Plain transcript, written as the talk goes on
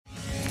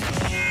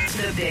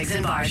The Biggs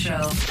and Bar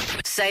Show.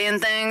 Saying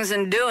things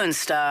and doing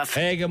stuff.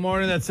 Hey, good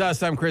morning. That's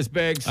us. I'm Chris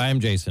Biggs. I am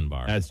Jason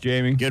Barr. That's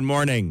Jamie. Good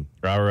morning.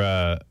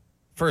 Our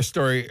first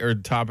story or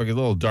topic is a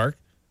little dark,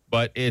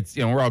 but it's,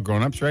 we're all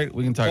grown-ups, right?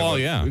 We can talk about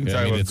yeah. We can talk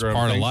I mean, about it's grown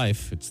part things. of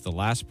life. It's the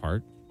last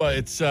part. But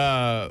it's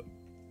a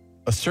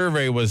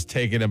survey was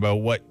taken about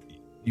what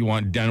you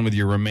want done with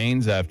your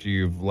remains after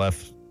you've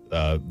left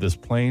this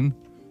plane.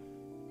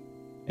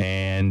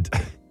 And,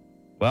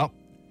 well,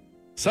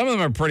 some of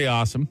them are pretty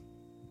awesome,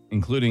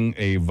 including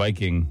a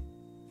Viking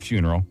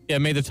funeral. Yeah,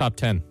 made the top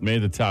 10.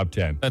 Made the top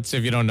 10. That's,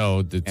 if you don't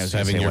know, it's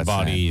having your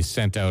body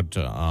sent out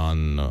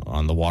on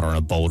the water on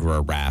a boat or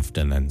a raft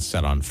and then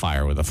set on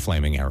fire with a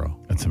flaming arrow.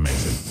 That's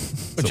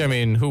amazing. Which,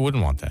 who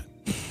wouldn't want that?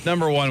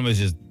 Number one was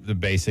just the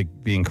basic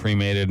being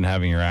cremated and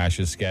having your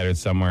ashes scattered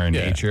somewhere in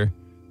nature.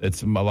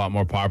 It's a lot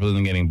more popular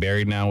than getting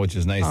buried now, which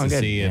is nice to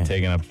see and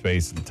taking up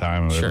space and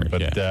time. And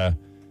whatever. But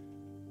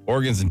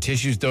organs and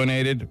tissues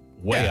donated,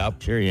 way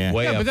up. Sure, yeah.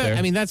 Way up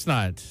there. That's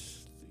not...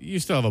 You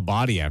still have a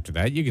body after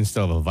that. You can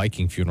still have a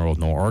Viking funeral with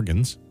no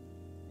organs.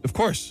 Of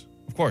course.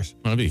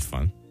 That'd be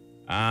fun.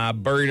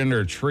 Buried under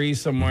a tree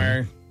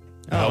somewhere.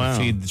 Help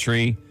feed the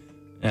tree.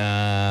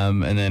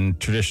 And then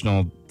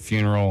traditional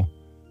funeral.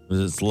 Was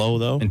it slow,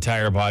 though?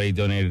 Entire body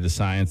donated to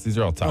science. These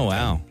are all top 10. Oh,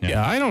 wow.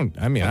 Yeah, I don't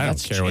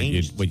care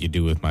what you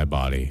do with my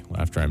body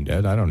after I'm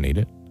dead. I don't need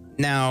it.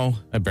 Now,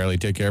 I barely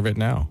take care of it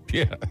now.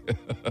 Yeah.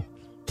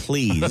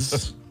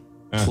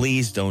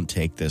 please don't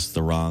take this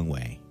the wrong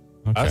way.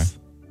 Okay. Us?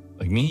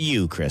 Like me?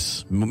 You,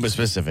 Chris,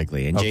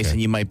 specifically. And Okay. Jason,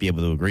 you might be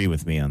able to agree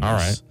with me on this. All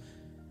right.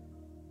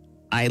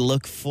 I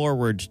look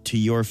forward to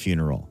your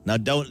funeral. Now,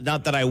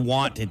 not that I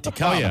want it to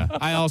come. Oh, yeah.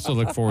 I also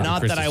look forward to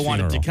Not Chris's that I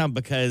want it funeral. to come,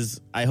 because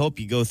I hope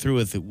you go through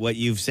with what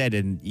you've said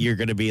and you're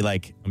going to be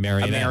like A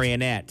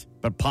marionette.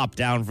 but pop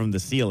down from the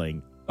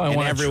ceiling. I and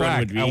want everyone a track.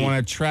 would be I want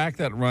a track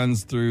that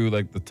runs through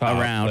like the top,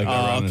 Around. like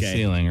around the Okay.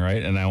 ceiling,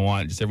 right? And I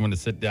want just everyone to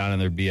sit down and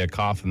there'd be a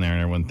coffin there,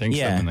 and everyone thinks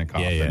Yeah. them in the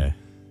coffin. Yeah.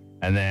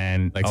 And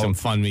then Like some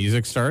fun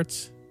music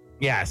starts?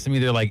 some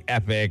either like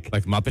epic,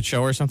 Like Muppet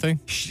Show or something?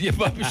 yeah,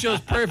 Muppet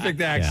Show's perfect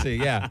actually.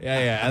 Yeah.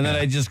 And then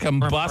I just come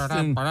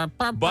busting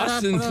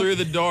through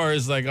the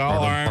doors, like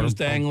all arms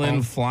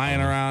dangling, flying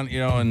around,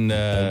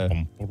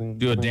 and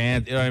do a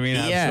dance. You know what I mean?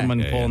 Have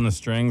someone pulling the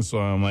strings, so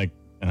I'm like.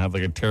 And have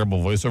like a terrible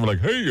voiceover, like,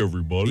 "Hey,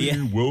 everybody,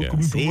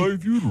 welcome to my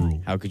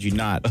funeral." How could you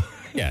not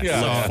Yeah.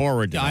 look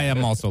forward to I that?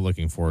 am also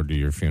looking forward to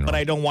your funeral. But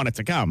I don't want it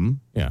to come.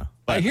 Yeah.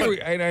 I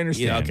understand.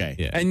 Yeah, okay.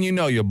 Yeah. And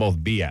you'll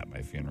both be at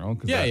my funeral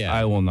because Yeah.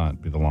 I will not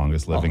be the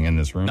longest living in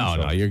this room. No,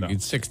 so, you're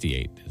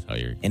 68 is how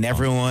you're... And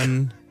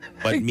everyone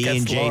but me and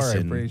I'm pretty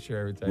Jason sure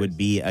every time. would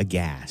be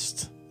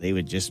aghast. They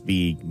would just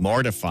be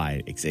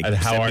mortified. Except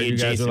how are me you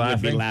and guys Jason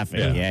would be laughing?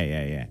 laughing. Yeah.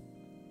 Yeah.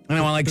 And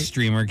I want like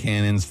streamer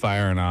cannons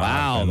firing off.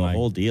 Wow, and, the like,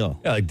 whole deal.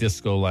 Yeah, like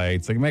disco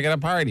lights, like make it a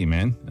party,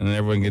 man. And then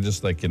everyone can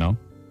just like, and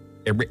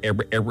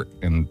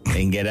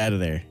And get out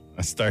of there.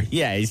 I start.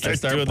 Yeah, you I start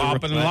start doing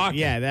popping and locking.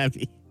 Yeah, that'd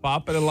be...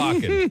 Popping and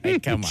locking. Hey,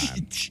 come on.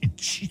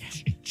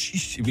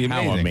 It'd be amazing.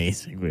 How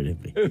amazing would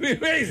it be? It'd be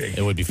amazing.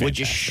 It would be Would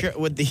you fantastic.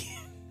 would the...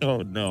 Oh,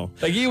 no.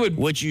 Like you would.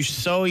 Would you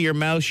sew your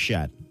mouth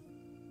shut?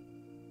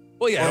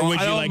 Well, yeah. Or would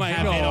I you don't like want my,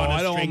 have no, it on a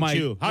I don't string want my.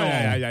 too?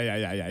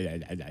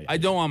 No. I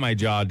don't want my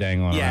jaw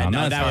dangling Yeah, around. no,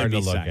 That's that hard would to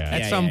be look suck.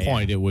 at. At some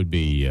point, it would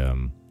be...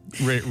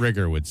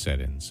 rigor would set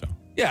in, so...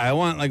 Yeah, I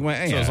want like my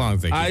as long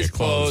as they keep eyes it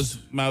closed.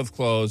 mouth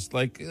closed,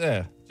 like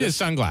Just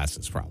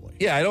sunglasses, probably.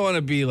 yeah. I don't want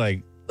to be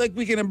like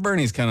Weekend at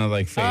Bernie's kind of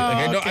like face.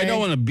 I don't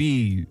want to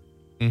be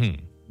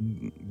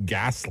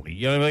ghastly.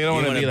 You know what I mean? I don't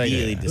want to be like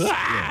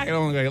I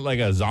don't want to be like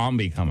a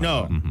zombie coming.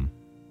 No. out.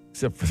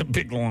 Except for the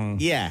big long.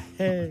 Yeah.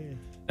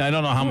 I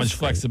don't know how much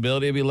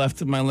flexibility will be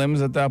left in my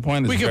limbs at that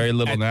point. It's very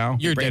little now.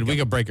 You're dead. We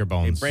could break your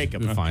bones. break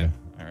 'em. We're fine.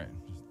 All right.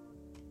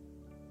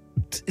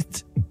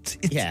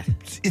 Yeah.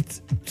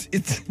 It's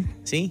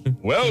See?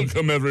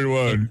 welcome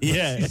everyone.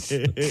 Yeah.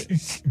 It'd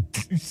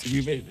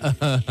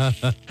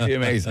be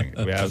amazing.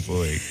 It'd be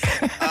absolutely.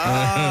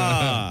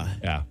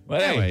 Yeah.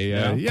 But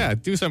Anyway,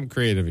 do something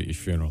creative at your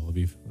funeral. It'll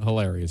be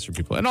hilarious for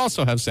people. And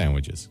also have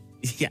sandwiches,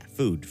 Yeah,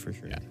 food for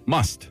sure.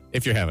 must.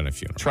 if you're having a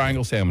funeral.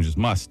 Triangle sandwiches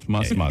must.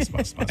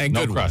 And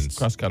no good crust. ones.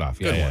 Crust cut off.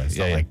 Good Yeah, ones.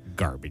 yeah, Not yeah. like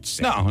garbage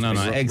sandwiches.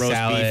 No. Egg Roast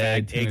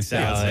salad. beef, tuna egg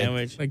salad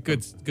sandwich. Like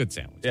good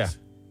sandwiches. Yeah.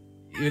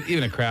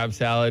 Even a crab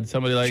salad.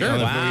 Somebody like, Sure. where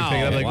you pick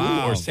it up, like,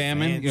 Wow. ooh, or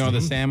salmon. Fancy. You know,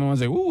 the salmon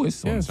one's like, ooh,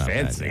 this one's it's not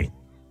bad. fancy.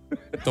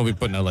 Don't be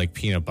putting out like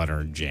peanut butter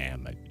and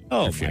jam at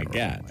Oh, your my funeral.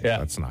 God. Like, Yeah.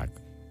 That's not.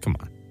 Come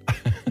on.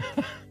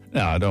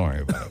 No, don't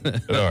worry about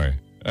it. Don't worry.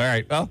 All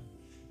right. Well,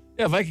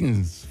 yeah,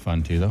 Vikings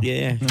fun too, though.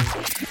 Yeah.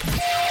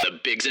 The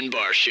Biggs and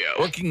Bar Show.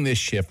 Working this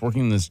shift,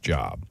 working this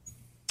job,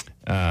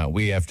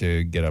 we have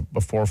to get up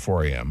before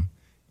 4 a.m.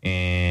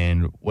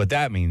 And what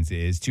that means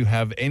is to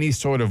have any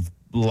sort of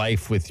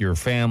life with your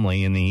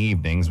family in the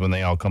evenings when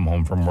they all come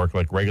home from work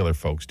like regular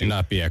folks do. Do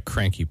not be a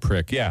cranky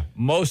prick. Yeah.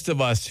 Most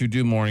of us who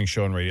do morning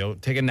show and radio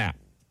take a nap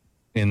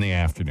in the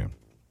afternoon.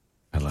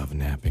 I love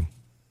napping.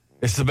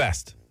 It's the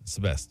best. It's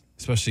the best.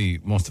 especially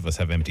most of us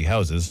have empty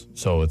houses.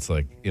 So it's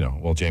like,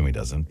 well, Jamie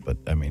doesn't, but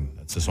I mean,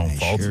 it's his own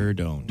fault. Sure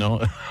don't. No.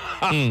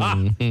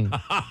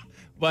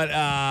 But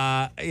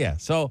yeah,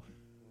 so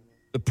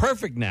the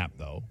perfect nap,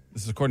 though,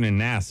 this is according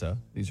to NASA.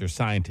 These are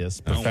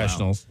scientists,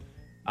 professionals.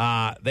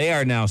 They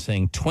are now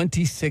saying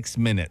 26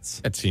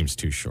 minutes That seems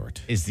too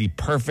short. is the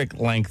perfect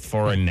length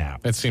for a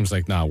nap. That seems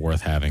like not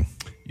worth having.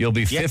 You'll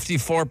be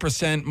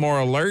 54% more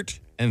alert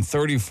and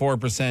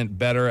 34%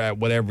 better at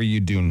whatever you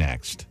do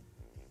next.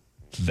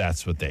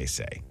 That's what they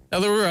say. Now,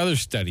 there were other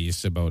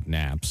studies about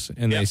naps,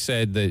 and they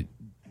said that,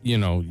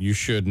 you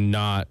should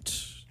not.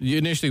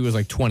 Initially, it was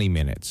like 20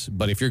 minutes,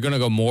 but if you're going to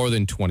go more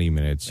than 20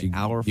 minutes, you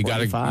hour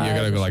gotta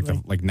 45 go or like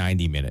something?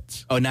 90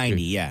 minutes. Oh,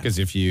 90, yeah. Because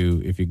if you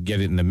get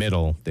it in the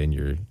middle, then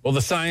you're. Well,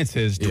 the science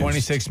is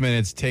 26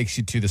 minutes takes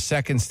you to the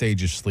second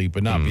stage of sleep,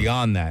 but not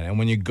beyond that. And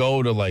when you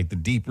go to like the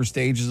deeper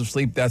stages of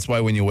sleep, that's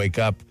why when you wake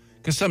up,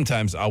 because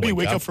sometimes I'll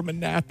wake up from a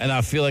nap. and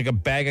I'll feel like a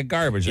bag of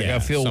garbage. Like Yeah, I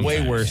feel way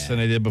sometimes, worse than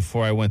I did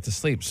before I went to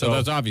sleep. So So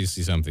that's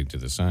obviously something to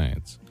the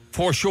science.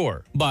 for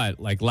sure.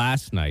 But like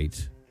last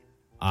night,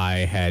 I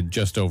had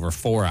just over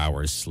 4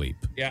 hours sleep.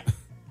 Yeah.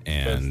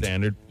 And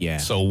Standard. Yeah.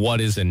 so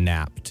what is a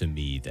nap to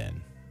me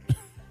then?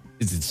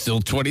 Is it still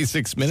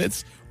 26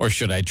 minutes, or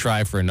should I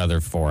try for another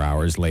 4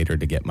 hours later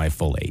to get my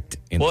full 8?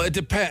 Well, it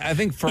depends. I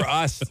think for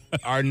us,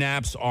 our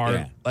naps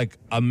are like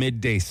a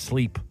midday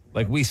sleep.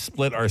 Like we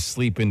split our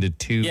sleep into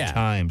two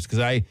times because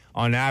I,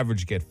 on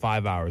average, get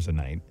 5 hours a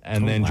night,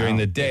 and then during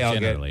the day, I'll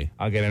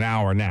get an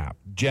hour nap.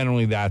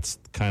 Generally, that's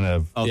kind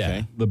of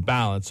the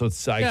balance. So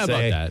it's I say, about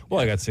that.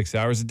 well, I got 6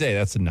 hours a day.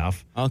 That's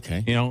enough.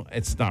 Okay.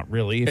 It's not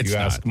really if It's you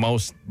ask not.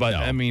 most, but No.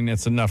 I mean,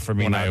 it's enough for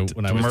me when not I to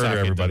was murder talking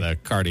everybody. to the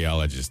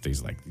cardiologist,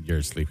 he's like,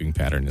 "Your sleeping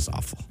pattern is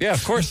awful." Yeah,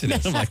 of course it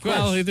is. I'm like,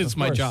 "Well, it's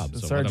my job.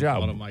 It's so our what job.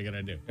 What am I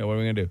gonna do? Yeah, what are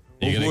we gonna do?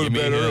 You We'll go to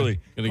bed early.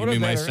 Gonna Go give to me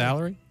my bed early.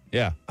 salary?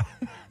 Yeah.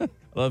 I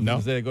love No?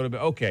 to say go to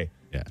bed. Okay.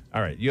 Yeah.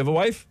 All right. You have a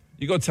wife?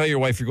 You go tell your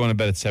wife you're going to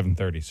bed at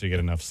 7:30 so you get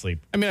enough sleep.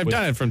 I mean, I've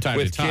done it from time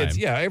with to time. kids.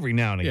 Yeah, every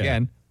now and Yeah.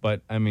 again.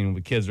 But I mean,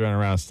 with kids running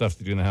around, stuff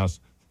to do in the house.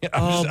 Yeah,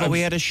 But we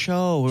had a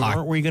show.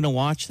 Weren't we going to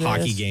watch this?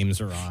 Hockey games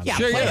are on. Yeah,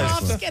 Sure, yeah.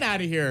 playoffs. Get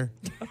out of here.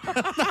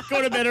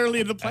 Go to bed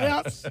early in the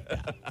playoffs.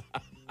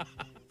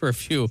 For a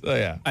few. So,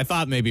 yeah. I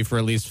thought maybe for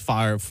at least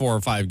 4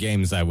 or 5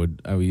 games I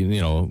would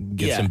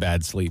get some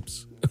bad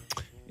sleeps.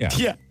 Yeah.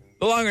 Yeah.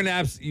 The longer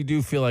naps, you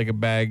do feel like a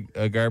bag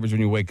of garbage when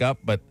you wake up,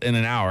 but in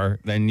an hour,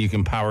 then you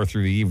can power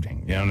through the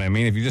evening. You know what I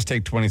mean? If you just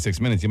take 26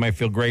 minutes, you might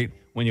feel great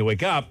when you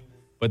wake up,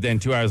 but then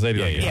 2 hours later,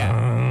 you're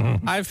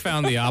like, I've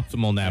found the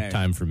optimal nap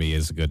time for me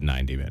is a good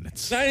 90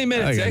 minutes. 90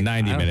 minutes. Like a 90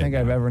 I don't minute think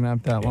I've ever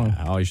napped that long.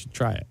 Oh, you should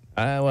try it.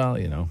 Well,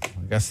 I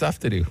got stuff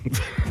to do.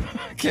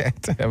 I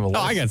can't have a list. Oh,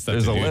 I got stuff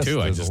There's to a do list. too.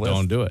 I There's a just list.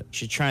 don't do it.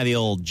 Should try the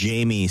old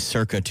Jamie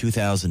circa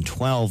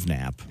 2012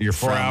 nap. Your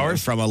 4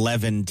 hours? From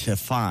 11 to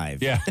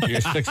 5. Yeah,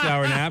 your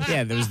 6-hour nap.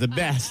 Yeah, that was the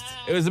best.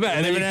 It was the best.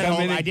 And then Living you at come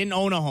home. in and- I didn't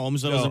own a home,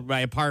 so it No. was my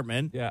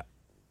apartment. Yeah.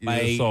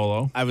 You're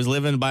solo. I was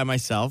living by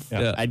myself.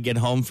 Yeah. I'd get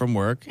home from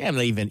work,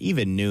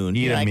 even noon.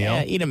 Eat a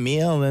meal. Eat a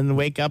meal, and then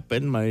wake up,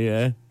 and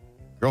my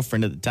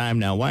girlfriend at the time,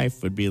 now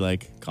wife, would be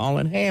like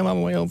calling, "Hey, I'm on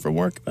my way home from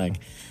work." Like,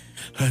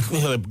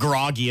 the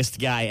groggiest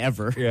guy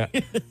ever. Yeah.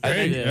 It's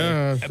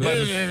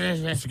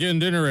getting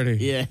dinner ready.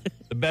 Yeah.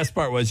 The best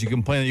part was you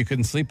complained that you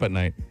couldn't sleep at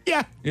night.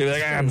 Yeah. You're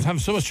like, I'm having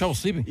so much trouble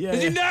sleeping. Yeah,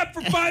 Because you yeah. nap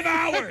for 5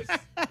 hours.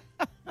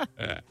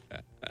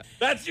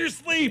 That's your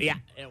sleep. Yeah,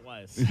 it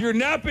was. If you're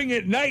napping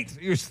at night,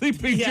 you're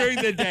sleeping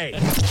during the day.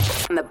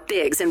 On the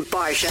Biggs and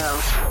Bar Show.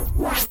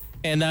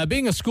 And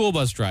being a school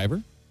bus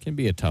driver can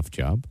be a tough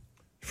job.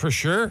 For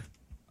sure.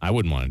 I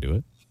wouldn't want to do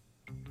it.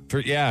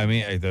 I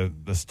mean,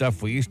 the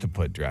stuff we used to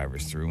put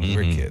drivers through when we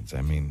were kids.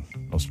 I mean,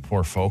 those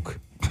poor folk.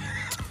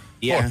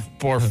 Yeah.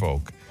 Poor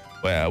folk.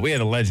 Well, we had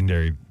a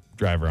legendary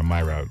driver on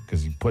my route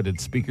because he put in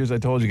speakers. I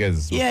told you guys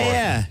this before.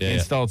 Yeah. He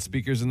installed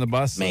speakers in the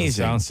bus, the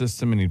Amazing. sound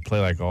system, and he'd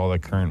play like all the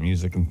current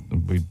music.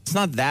 And we, It's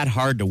not that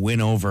hard to win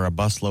over a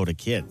busload of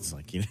kids.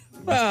 Like,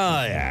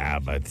 well, yeah,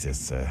 but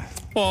it's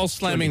Well,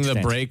 slamming the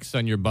extent. brakes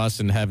on your bus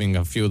and having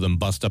a few of them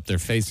bust up their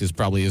faces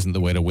probably isn't the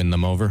way to win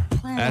them over.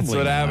 that's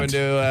what happened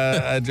to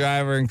a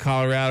driver in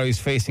Colorado. He's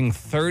facing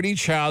 30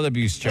 child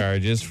abuse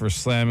charges for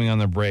slamming on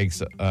the brakes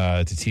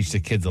to teach the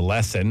kids a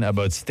lesson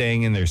about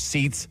staying in their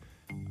seats.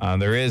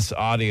 There is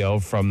audio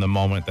from the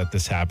moment that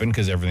this happened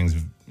because everything's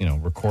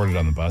recorded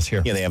on the bus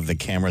here. Yeah, they have the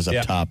cameras up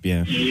Yeah. top.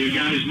 Yeah. You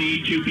guys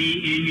need to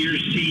be in your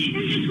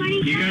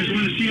seats. You guys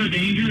want to see how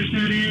dangerous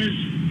that is?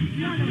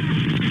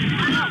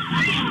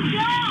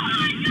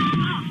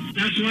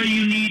 That's why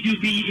you need to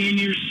be in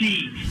your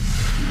seat.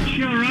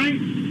 She all right?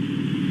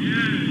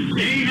 Yeah.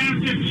 They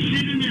have to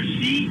sit in their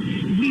seat.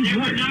 They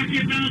would not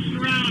get bounced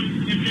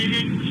around if they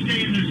didn't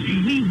stay in their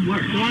seat. We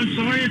work. So I'm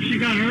sorry if she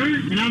got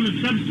hurt, and I'm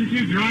the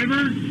substitute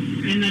driver,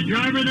 and the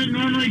driver that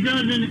normally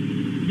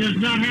does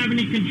not have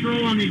any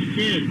control on these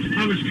kids.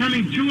 I was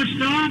coming to a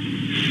stop,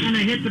 and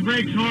I hit the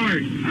brakes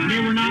hard. They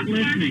were not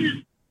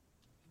listening.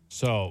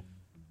 So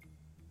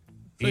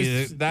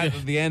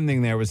the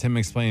ending there was him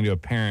explaining to a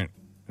parent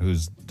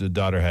whose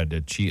daughter had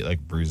to cheat, like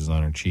bruises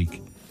on her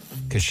cheek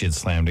because she had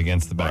slammed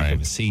against the back of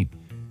his seat.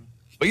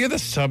 But you're the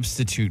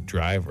substitute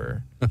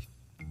driver.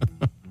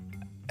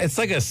 It's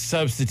like a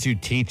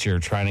substitute teacher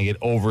trying to get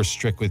over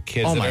strict with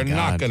kids Oh that my are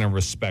not God. going to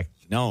respect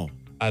No.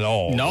 at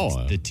all. No.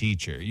 It's the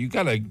teacher. You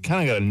kind of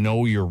got to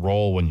know your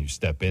role when you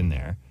step in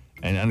there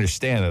and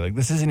understand that like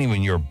this isn't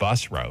even your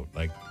bus route.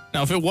 Like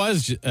Now, if it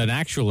was an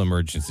actual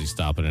emergency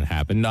stop and it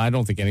happened, I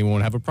don't think anyone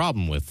would have a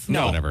problem with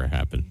No. whatever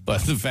happened.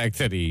 But the fact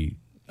that he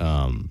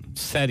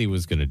said he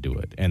was going to do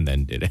it and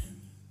then did it,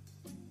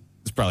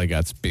 it's probably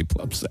got some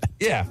people upset.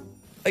 yeah.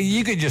 Like,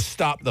 you could just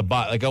stop the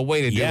bus. Like a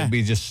way to do it would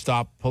be just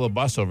pull the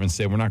bus over and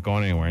say, we're not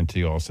going anywhere until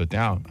you all sit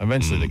down.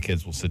 Eventually the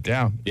kids will sit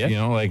down. Yeah. You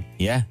know, like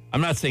Yeah.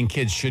 I'm not saying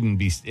kids shouldn't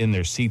be in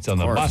their seats on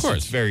the bus. Of course.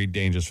 It's very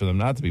dangerous for them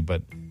not to be.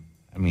 But,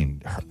 I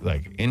mean,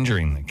 like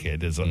injuring the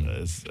kid is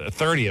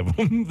 30 of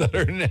them that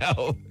are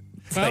now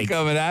Like-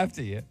 coming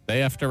after you. They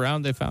effed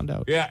around, they found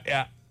out. Yeah,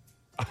 yeah.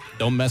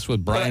 Don't mess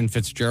with Brian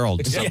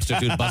Fitzgerald,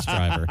 substitute bus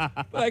driver.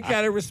 But I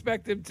kind of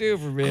respect him, too,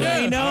 for being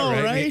I know,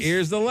 all right?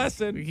 Here's the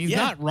lesson. He's Yeah.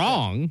 not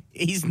wrong.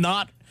 He's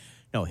not.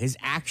 No, his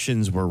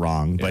actions were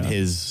wrong, but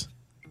his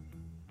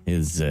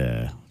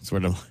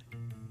sort of.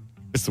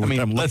 It's the I word mean,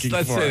 I'm let's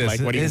looking for. say this.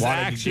 Like what he His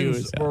wanted to do actions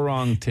is, were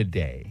wrong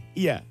today.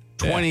 yeah.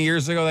 20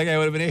 years ago, that guy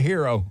would have been a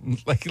hero.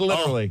 Like,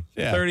 literally.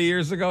 yeah. 30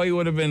 years ago, he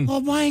would have been... Well,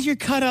 why is your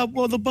cut up?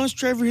 Well, the bus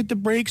driver hit the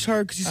brakes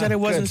hard because he said I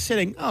wasn't good.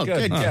 sitting. Oh,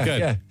 Good. good. Yeah, good.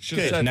 yeah. Should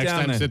have sat Next down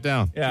time, then. sit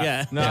down. Yeah.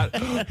 Yeah. Not,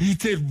 he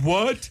did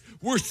what?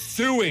 We're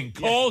suing.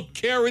 Call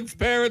Karen's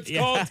parents.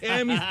 Call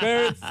Tammy's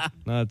parents.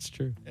 No, that's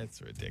true.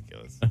 It's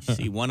ridiculous.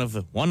 See, one of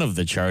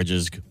the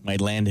charges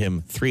might land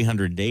him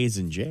 300 days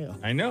in jail.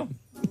 I know.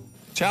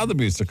 Child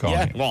abuse to call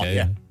me. Well,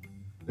 Yeah,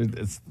 yeah.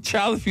 It's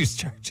child abuse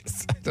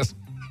charges.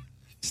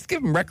 Just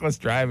give him reckless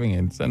driving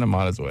and send him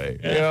on his way.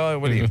 You know,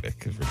 what do you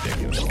think? It's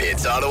ridiculous.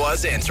 It's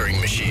Ottawa's answering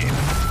machine.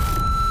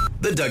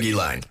 The Dougie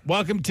Line.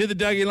 Welcome to the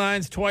Dougie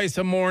Lines. Twice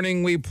a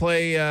morning, we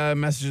play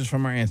messages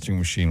from our answering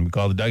machine. We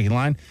call the Dougie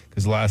Line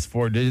because the last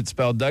 4 digits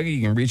spell Dougie.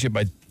 You can reach it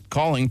by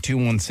calling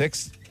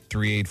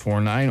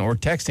 216-3849 or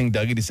texting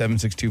Dougie to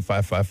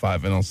 762-555,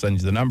 and it'll send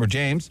you the number.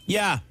 James,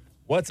 Yeah.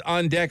 what's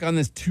on deck on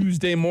this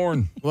Tuesday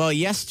morning? Well,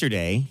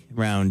 yesterday,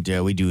 around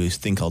we do this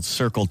thing called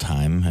Circle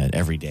Time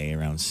every day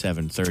around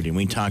 7:30, and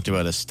we talked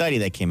about a study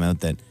that came out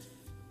that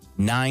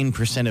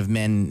 9% of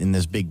men in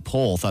this big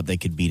poll thought they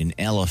could beat an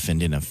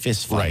elephant in a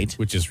fist fight,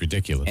 which is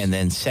ridiculous. and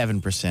then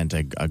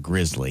 7% a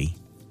grizzly,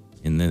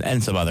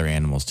 and some other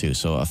animals too.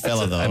 So a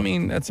fella though, I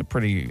mean, that's a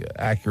pretty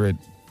accurate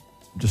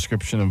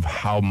description of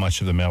how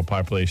much of the male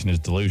population is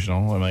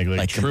delusional. Like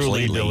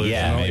truly completely, delusional.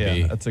 yeah,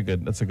 maybe.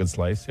 That's a good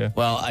slice. Yeah.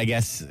 well, I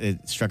guess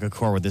it struck a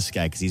chord with this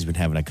guy because he's been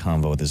having a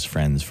convo with his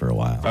friends for a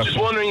while. Just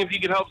wondering if you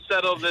could help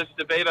settle this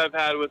debate I've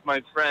had with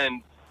my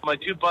friend. My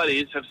two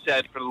buddies have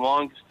said for the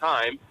longest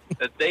time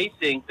that they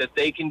think that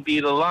they can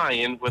beat a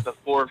lion with a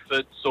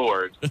 4-foot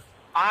sword.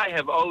 I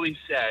have always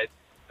said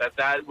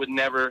that would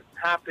never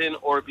happen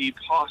or be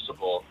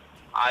possible.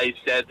 I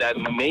said that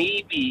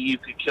maybe you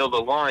could kill the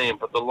lion,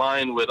 but the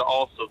lion would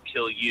also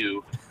kill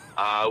you.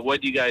 What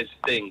do you guys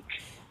think?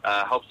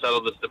 Help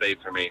settle this debate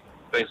for me.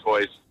 Thanks,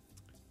 boys.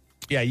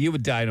 Yeah, you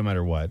would die no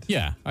matter what.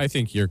 yeah, I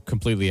think you're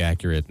completely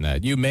accurate in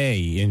that. You may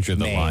injure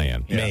the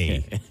lion. Yeah.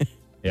 May.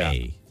 Yeah.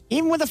 May.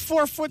 Even with a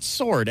 4-foot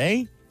sword,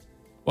 eh?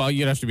 Well,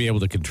 you'd have to be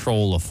able to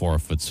control a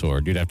 4-foot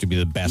sword. You'd have to be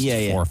the best Yeah,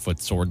 yeah. 4-foot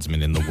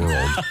swordsman in the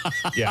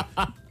world. Yeah.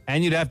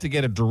 And you'd have to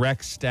get a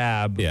direct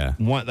stab. Yeah.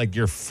 Like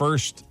your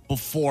first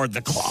Before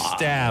the claw.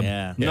 stab.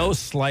 Yeah. No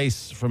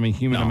slice from a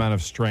human No. amount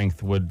of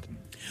strength would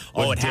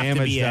it'd have to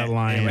damage be that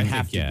lion. It would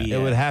have to Yeah. be. It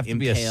would have to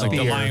be a impale. Like the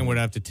spear. lion would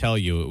have to tell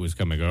you it was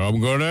coming. I'm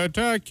going to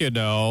attack you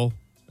now.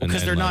 And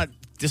Because then, they're like, not,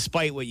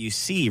 despite what you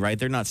see, right?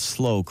 They're not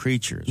slow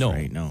creatures, No.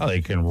 right? No. Oh,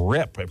 they can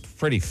rip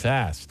pretty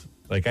fast.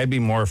 Like, I'd be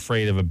more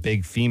afraid of a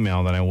big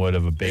female than I would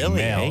of a big Really,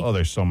 male. eh? Oh,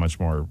 they're so much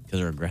more Because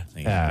they're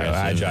aggressive.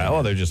 agile.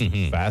 Oh, they're just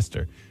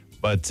faster.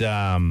 But,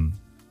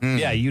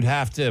 yeah, you'd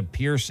have to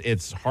pierce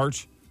its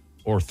heart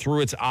or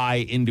through its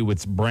eye into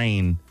its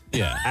brain.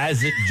 Yeah.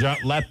 As it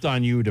leapt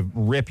on you to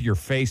rip your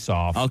face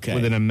off Okay.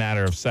 within a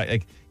matter of seconds.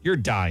 Like, you're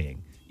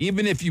dying.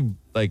 Even if you,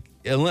 like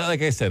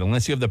I said,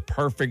 unless you have the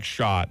perfect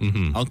shot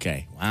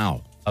Okay.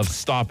 Wow. of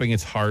stopping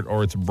its heart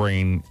or its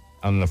brain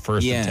on the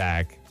first Yeah.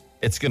 attack,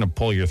 it's going to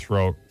pull your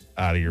throat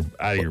out of your.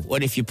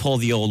 What if you pull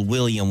the old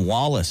William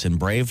Wallace in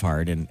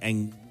Braveheart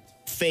and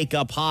fake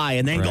up high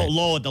and then go Right.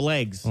 low at the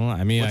legs? Well,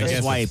 I mean, With I a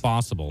guess swipe. it's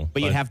possible.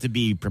 But you'd have to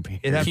be prepared.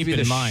 It'd have to keep be in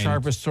the mind-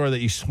 sharpest sword that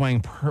you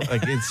swing.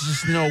 Like, it's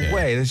just no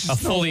way. There's a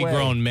just fully no way.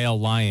 grown male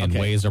lion Okay.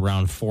 weighs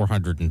around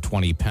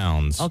 420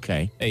 pounds.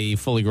 Okay. A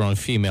fully grown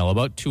female,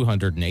 about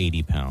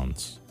 280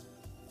 pounds.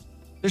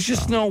 There's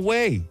just no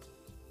way.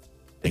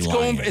 Big It's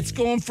lion. going. It's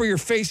going for your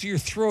face or your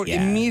throat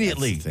Yeah,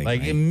 immediately. that's the thing,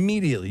 Like right?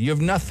 immediately. You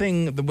have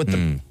nothing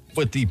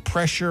with the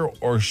pressure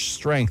or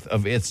strength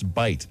of its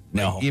bite.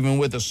 No. Like, even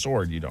with a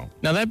sword, you don't.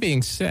 Now, that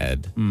being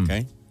said,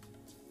 Okay.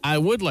 I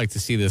would like to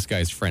see this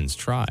guy's friends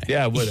try.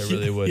 Yeah, I would. I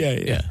really would.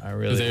 Yeah. I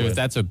really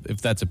 'Cause would.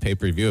 if that's a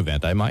pay-per-view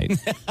event, I might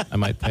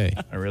pay.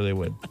 I really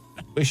would.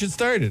 We should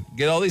start it.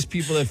 Get all these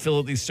people that fill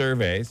out these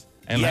surveys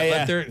and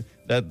Yeah, let their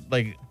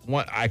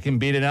what I can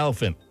beat an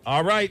elephant.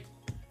 All right.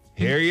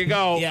 Here you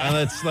go. Yeah. And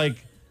it's like,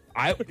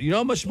 you know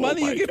how much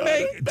money you can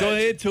make?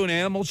 Donate it to an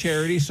animal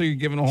charity, so you're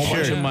giving a whole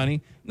bunch of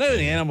money. None of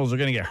the animals are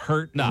going to get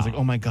hurt. No. It's like,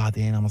 oh my God,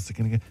 the animals are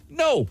going to get...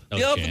 No,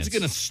 the elephant's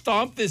going to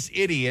stomp this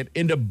idiot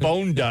into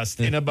bone dust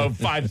in about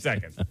 5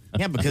 seconds.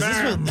 Yeah, because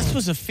this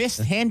was a fist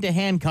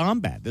hand-to-hand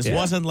combat. This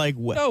wasn't like...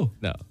 No.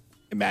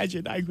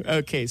 Imagine,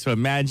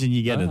 imagine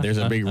you get it. There's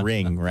a big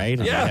ring, right?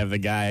 And Yeah. I have the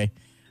guy...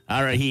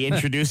 All right, he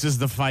introduces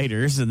the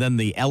fighters, and then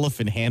the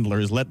elephant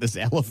handlers let this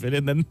elephant,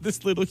 and then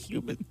this little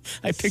human.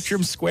 I picture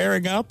him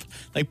squaring up,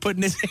 like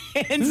putting his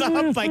hands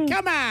up, like,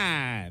 come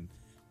on,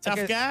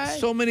 tough guy.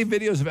 So many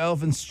videos of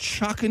elephants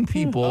chucking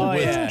people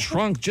with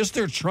trunk, just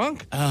their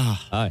trunk. Oh,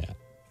 yeah.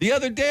 The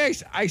other day,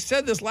 I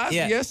said this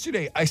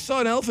yesterday, I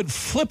saw an elephant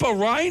flip a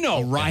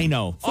rhino. A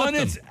rhino. On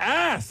its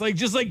ass.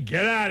 Just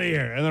get out of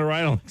here. And the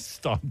rhino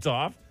stomped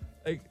off.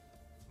 How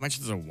much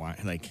does a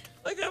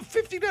like a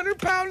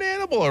 1,500-pound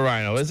animal, a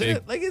rhino, isn't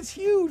it? It's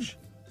huge.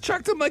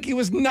 Chucked him like he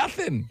was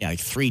nothing. Yeah, like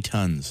 3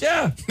 tons.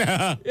 Yeah.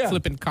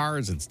 Flipping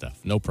cars and stuff.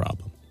 No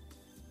problem.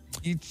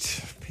 You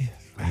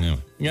Anyway.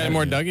 You got any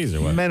more Dougies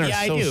or what? Men are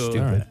Yeah, so I do.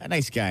 stupid. A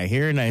nice guy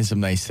here. Some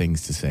nice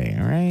things to say.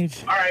 All right.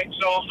 All right,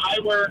 so I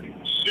work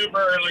super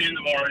early in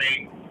the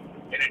morning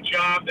in a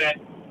job that,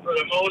 for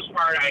the most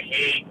part, I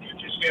hate. It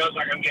just feels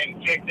like I'm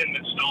getting kicked in the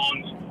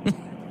stones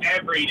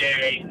every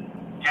day.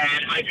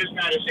 And I just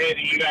got to say that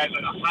you guys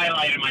are the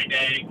highlight of my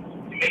day.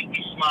 You make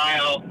me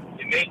smile.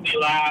 You make me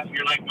laugh.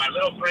 You're like my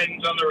little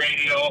friends on the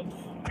radio.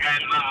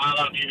 And I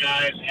love you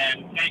guys.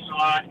 And thanks a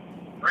lot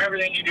for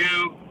everything you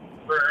do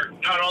for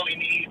not only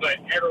me, but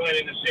everyone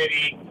in the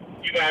city.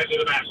 You guys are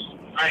the best.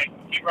 All right,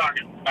 keep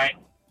rocking. Bye.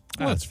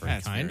 Oh, that's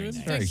very kind. very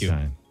nice. Thank you.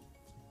 That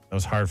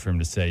was hard for him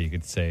to say. You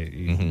could say,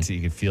 you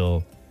could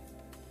feel...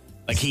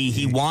 Like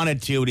he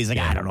wanted to, but he's like,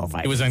 I don't know if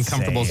I. It was can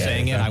uncomfortable say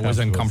saying it. it. I was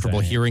uncomfortable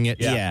saying it. hearing it.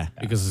 Yeah.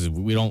 Because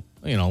we don't,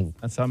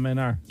 That's how men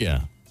are.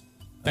 Yeah.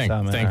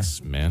 how men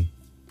Thanks, man.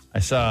 I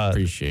saw...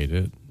 Appreciate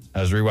it.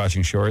 I was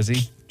rewatching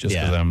Shoresy just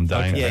because I'm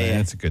dying. Okay, yeah.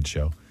 It's a good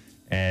show.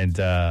 And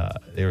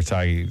they were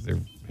talking,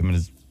 him and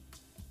his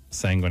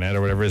Sanguinet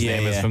or whatever his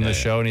name is from the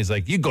show. And he's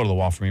like, you go to the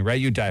wall for me, right?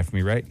 You die for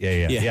me, right?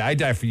 Yeah, I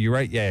die for you,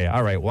 right? Yeah.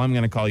 All right. Well, I'm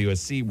going to call you a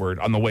C word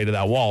on the way to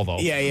that wall, though.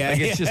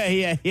 It's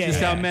just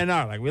how men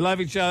are. Like, we love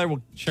each other.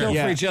 We'll kill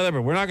for each other,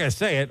 but we're not going to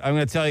say it. I'm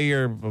going to tell you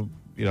you're...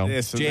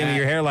 Jamie,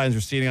 your hairline's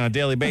receding on a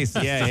daily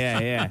basis.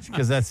 Yeah.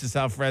 Because that's just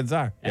how friends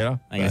are, I'm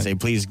going to say,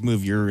 please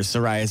move your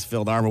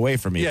psoriasis-filled arm away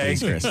from me,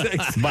 please, Chris.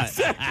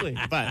 Exactly.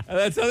 But And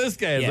that's how this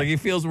guy is. Like, he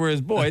feels we're his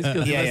boys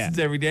because he listens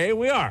every day.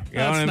 We are. You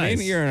know what I mean?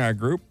 nice. You're in our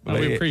group.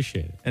 We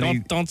appreciate it.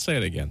 And Don't say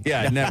it again.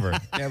 Yeah, never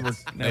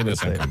It is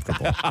say it.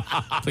 uncomfortable.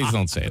 Please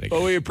don't say it But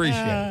again. we appreciate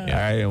it. All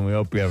right, and we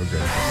hope you have a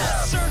great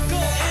day. Circle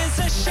is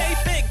a shape,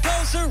 it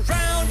goes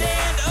around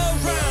and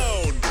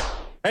around.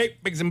 Hey,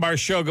 Biggs and Bar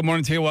Show. Good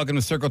morning to you. Welcome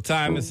to Circle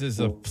Time. This is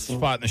a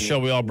spot in the show.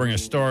 We all bring a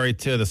story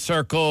to the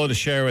circle to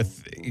share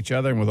with each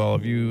other and with all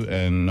of you,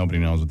 and nobody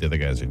knows what the other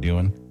guys are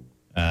doing.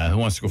 Who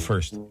wants to go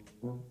first?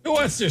 Who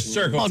wants their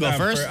Circle I'll go Time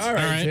first. All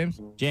right, All right. James.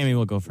 Jamie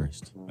will go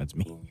first. That's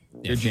me.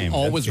 You're Jamie.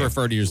 Always That's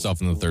refer to yourself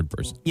in the third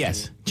person.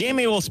 Yes.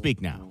 Jamie will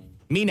speak now.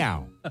 Me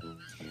now.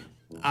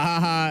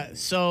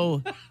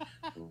 So,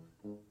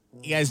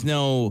 you guys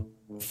know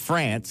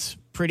France,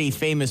 pretty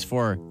famous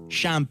for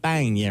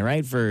champagne, yeah,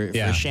 right? For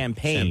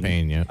champagne.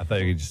 Champagne, yeah. I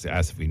thought you could just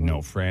ask if we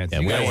know France. Yeah,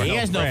 You we guys know You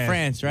guys know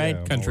France, right?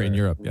 Yeah, Country in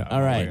Europe, yeah.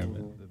 All right.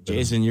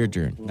 Jason, your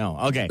turn. No,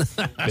 okay.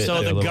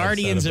 So the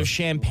Guardians of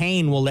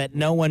Champagne will let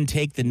no one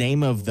take the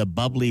name of the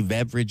bubbly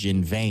beverage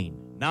in vain.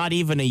 Not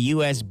even a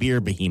U.S. beer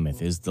behemoth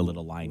is the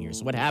little line here.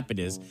 So what happened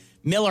is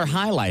Miller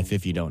High Life,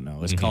 if you don't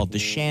know, is called the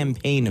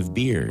champagne of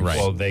beers. Right.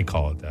 Well, they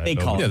call it that. They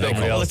call it. Nobody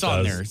Well, else it's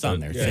on does. there. It's on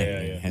their Yeah, thing.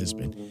 yeah, yeah. It has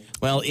been.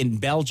 Well, in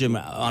Belgium,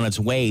 on its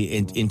way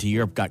into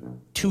Europe, got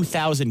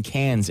 2,000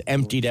 cans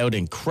emptied out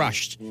and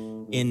crushed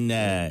in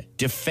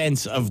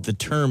defense of the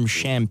term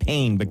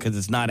champagne because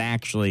it's not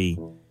actually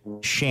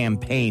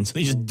champagne. So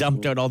they just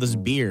dumped out all this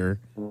beer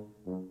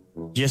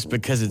just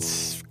because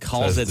it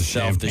calls Says the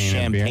itself the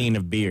champagne of beer? champagne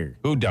of beer.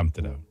 Who dumped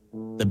it out?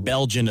 The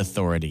Belgian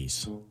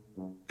authorities.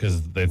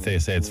 Because they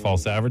say it's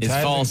false advertising.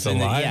 It's false. a And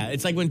lie? yeah,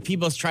 it's like when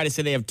people try to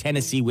say they have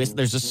Tennessee whiskey.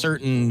 There's a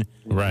certain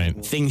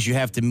Right. things you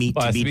have to meet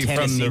Well, it to has be to be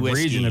Tennessee from the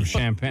whiskey. region of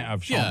Champagne.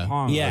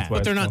 Yeah. Yeah. That's why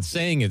But they're it's not called-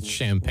 saying it's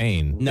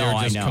champagne. No, they're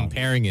I just know.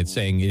 comparing it,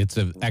 saying it's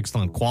of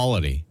excellent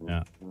quality.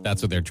 Yeah.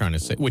 That's what they're trying to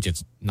say, which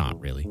it's not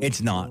really.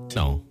 It's not.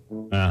 No.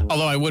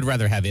 Although I would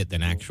rather have it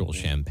than actual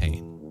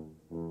champagne.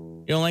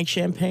 You don't like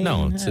champagne?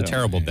 No, it's a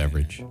terrible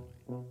beverage.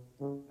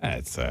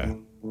 It's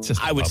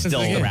just. I would bubbly-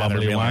 still it's a rather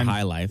bubbly Miller wine.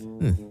 High Life.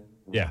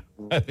 Yeah,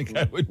 I think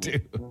I would too.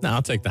 No,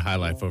 I'll take the High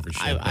Life over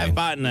champagne. I've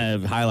bought in a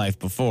High Life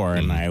before,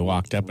 and I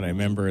walked up and I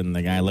remember, and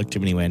the guy looked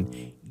at me and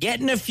he went,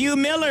 "Getting a few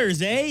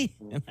Millers, eh?"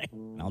 And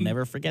I'll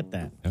never forget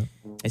that. Yeah.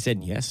 I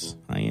said, "Yes,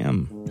 I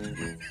am."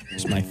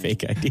 It's my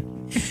fake ID.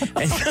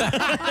 And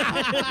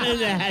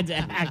I had to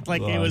act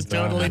like it was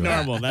totally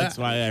normal. That's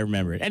why I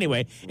remember it.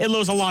 Anyway, it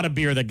was a lot of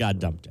beer that got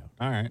dumped out.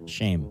 All right.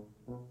 Shame.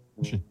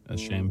 A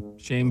shame.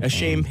 Shame. A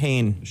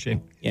champagne.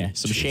 Shame. Yeah,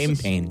 some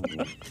champagne.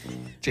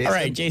 All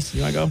right, Jason,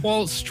 you want to go?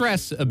 Well,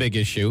 stress, a big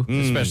issue,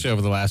 especially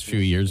over the last few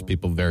years.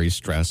 People very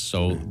stressed.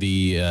 So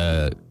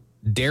the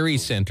Dairy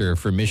Center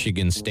for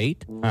Michigan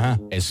State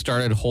has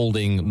started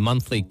holding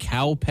monthly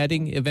cow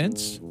petting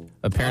events.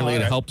 Apparently,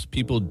 it helps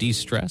people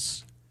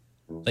de-stress.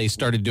 They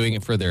started doing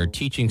it for their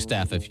teaching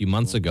staff a few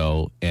months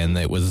ago, and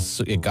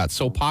it got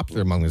so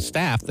popular among the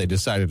staff, they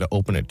decided to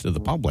open it to the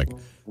public.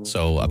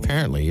 So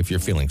apparently, if you're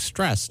feeling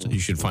stressed, you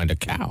should find a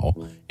cow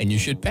and you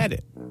should pet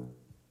it.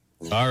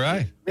 All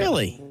right.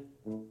 Really?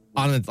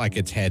 On it, like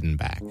its head and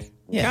back.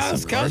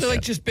 Cows are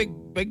like just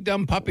big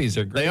dumb puppies.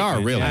 They're great. They are,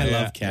 really. I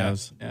love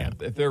cows. Yeah.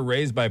 If they're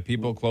raised by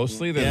people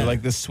closely, they're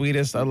like the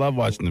sweetest. I love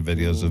watching the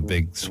videos of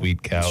big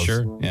sweet cows.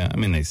 Sure. Yeah. I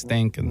mean, they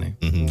stink and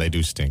They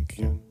do stink.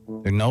 Yeah.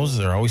 their noses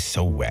are always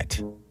so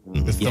wet.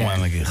 It's the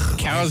one like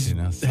Cows you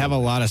know. have a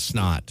lot of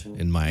snot,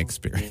 in my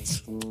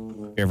experience.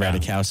 You ever had a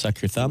cow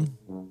suck your thumb?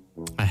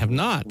 I have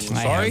not.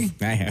 Sorry?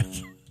 I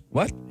have.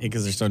 What?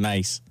 Because they're so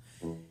nice.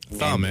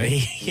 Thumb,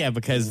 eh? Yeah,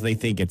 because they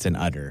think it's an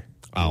udder.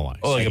 Oh, I see.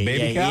 Oh, like a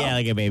baby cow? Yeah,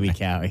 like a baby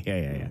cow.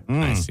 Yeah.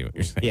 I see what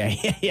you're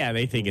saying. Yeah,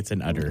 they think it's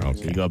an udder.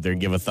 So you go up there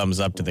and give a thumbs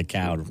up to the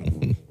cow.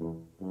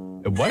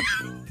 What?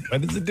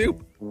 What does it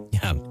do?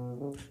 Yeah.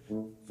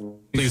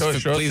 Please, show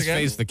us please again?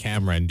 face the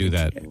camera and do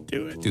that.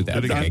 Do it. Do that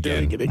I'm thing not again,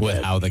 doing it again.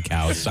 with how the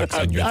cow sucks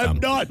on your thumb. I'm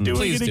not doing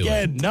Please it do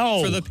again.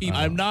 No. For the people.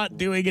 I'm not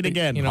doing it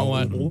again. You know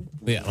what?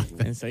 Yeah.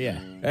 And so,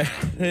 yeah.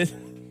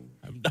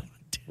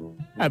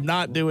 I'm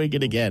not doing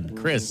it again.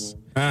 Chris.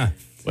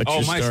 What's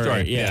your my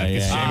story. Yeah.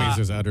 Sammy's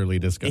is utterly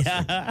disgusting.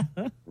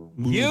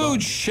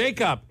 Huge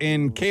shakeup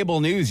in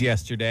cable news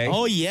yesterday.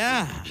 Oh,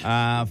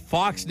 yeah.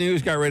 Fox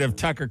News got rid of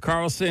Tucker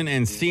Carlson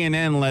and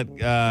CNN let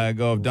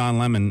go of Don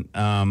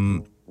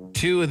Lemon.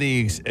 Two of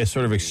the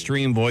sort of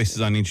extreme voices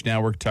on each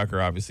network,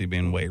 Tucker obviously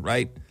being way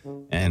right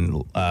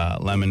and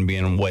Lemon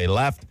being way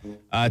left.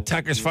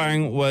 Tucker's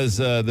firing was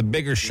the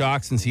bigger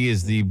shock since he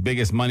is the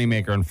biggest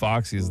moneymaker on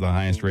Fox. He has the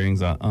highest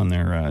ratings on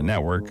their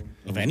network.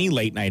 Of any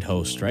late night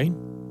host, right?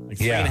 Like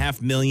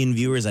 3.5 million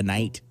viewers a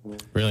night.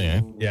 Really,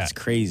 eh? Yeah. It's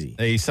crazy.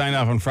 He signed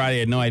off on Friday,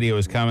 had no idea it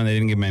was coming. They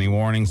didn't give him any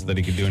warnings that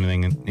he could do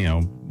anything,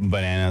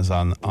 bananas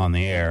on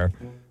the air.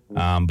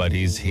 But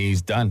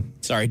he's done.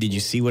 Sorry, did you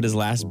see what his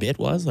last bit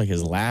was? Like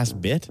his last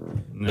bit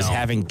was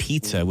having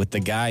pizza with the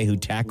guy who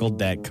tackled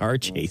that car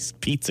chase,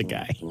 pizza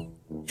guy.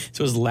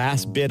 So his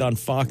last bit on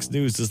Fox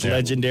News, this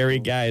legendary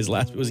guy, his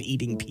last bit was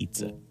eating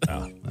pizza.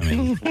 I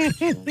mean,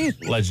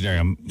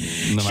 legendary. No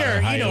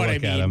matter how you look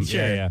at him.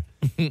 Sure.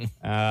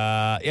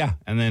 Yeah.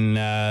 And then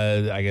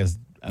I guess.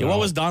 What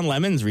was Don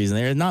Lemon's reason?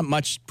 There's not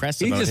much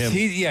press about him.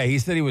 He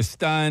said he was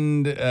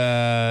stunned.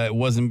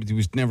 He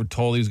was never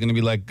told he was going to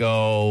be let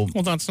go.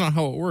 Well, that's not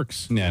how it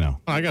works. Yeah, no.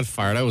 I got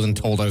fired. I wasn't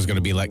told I was going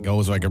to be let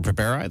go so I could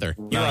prepare either.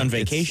 You're on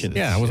vacation.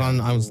 Yeah, I was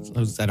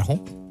at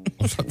home.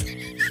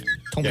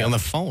 Told me on the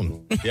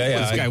phone.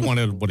 Yeah. This guy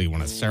wanted, what do you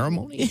want, a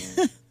ceremony?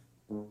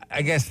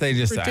 I guess they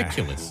just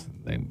Ridiculous.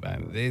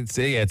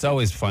 It's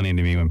always funny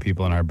to me when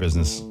people in our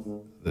business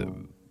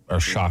are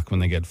shocked when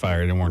they get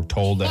fired and weren't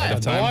told ahead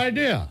of time. No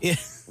idea. Yeah.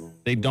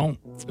 They don't.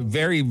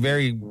 Very,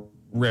 very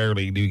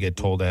rarely do you get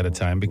told ahead of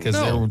time because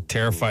they're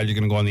terrified you're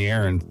going to go on the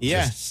air and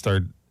just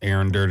start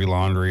airing dirty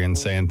laundry and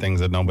saying things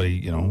that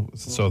nobody,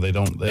 so they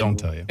don't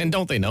tell you. And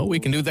don't they know we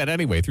can do that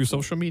anyway through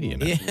social media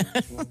now? Yeah.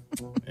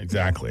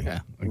 Exactly. Yeah.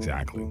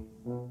 Exactly.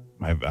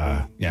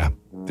 The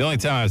only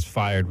time I was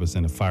fired was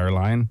in a fire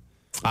line.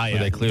 Where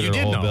they cleared the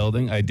whole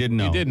building. I did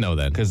know. You did know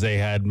that. Because they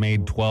had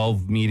made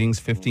 12 meetings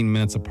 15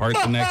 minutes apart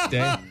the next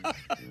day.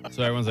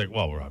 So everyone's like,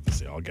 well, we're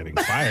obviously all getting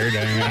fired.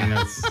 I mean,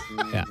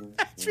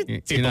 that's...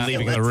 People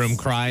leaving the room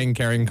crying,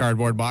 carrying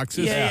cardboard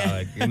boxes.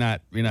 Like, you're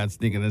not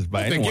sneaking this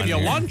by They anyone give you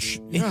here.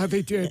 lunch? Yeah,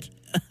 they did.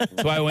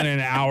 So I went in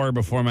an hour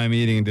before my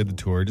meeting and did the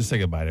tour. Just say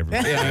goodbye to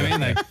everybody. You know what I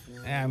mean? Like,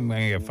 I'm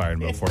going to get fired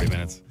in about 40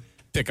 minutes.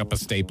 Pick up a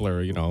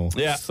stapler,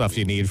 stuff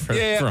you need for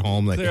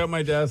home. Clear out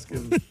my desk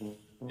and...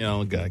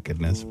 God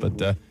goodness. But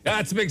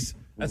that's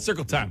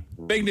circle time.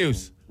 Big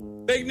news.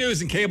 Big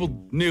news in cable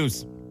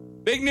news.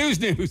 Big news.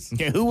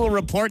 Okay, who will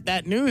report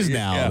that news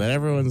now that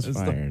everyone's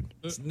fired?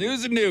 It's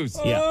news and news.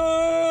 Instant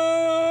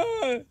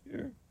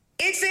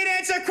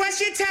answer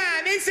question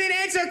time. Instant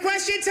answer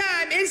question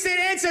time. Instant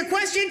answer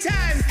question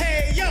time.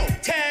 Hey, yo,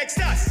 text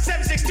us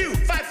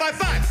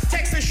 762-555.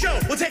 Text the show.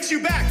 We'll text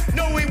you back.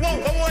 No, we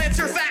won't, but we'll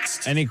answer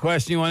fast. Any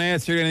question you want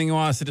answered, anything you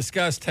want us to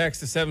discuss, text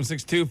to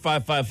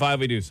 762-555.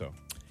 We do so.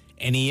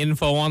 Any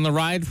info on the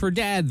ride for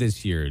Dad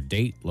this year?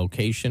 Date,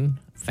 location,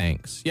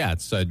 thanks. Yeah,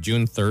 it's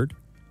June 3rd.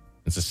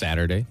 It's a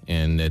Saturday,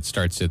 and it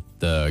starts at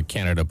the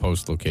Canada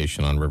Post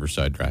location on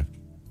Riverside Drive.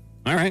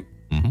 All right.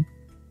 Mm-hmm.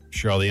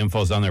 Sure, all the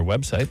info's on their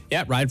website.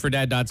 Yeah,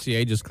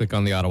 ridefordad.ca. Just click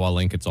on the Ottawa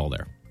link. It's all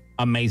there.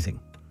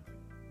 Amazing.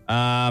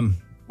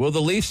 Will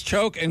the Leafs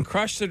choke and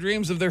crush the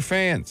dreams of their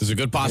fans? There's a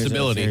good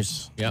possibility.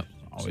 Yep.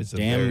 Always a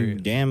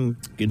damn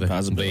good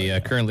possibility.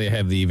 They currently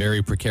have the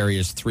very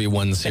precarious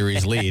 3-1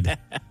 series lead.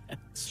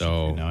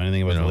 So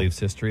anything about the Leafs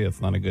history?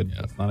 It's not a good.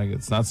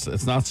 It's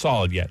not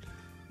solid yet.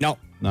 No.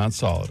 Not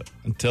solid.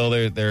 Until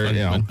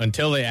they're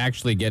Until they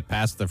actually get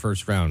past the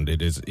first round,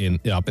 it is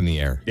up in the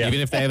air. Yeah. Even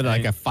if they have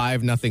like a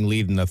 5-0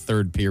 lead in the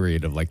third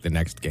period of like the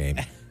next game,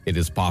 it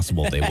is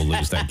possible they will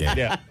lose that game.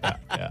 Yeah.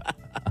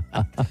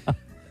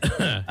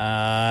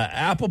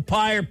 Apple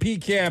pie or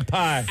pecan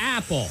pie?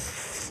 Apple.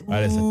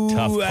 That is a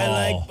tough call.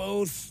 I like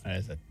both. That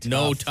is a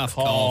No tough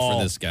call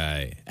for this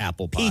guy.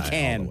 Apple pie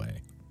Pecan. all the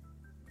way.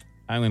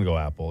 I'm going to go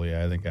apple.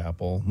 Yeah, I think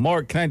apple.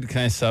 More, can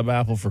I sub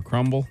apple for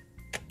crumble?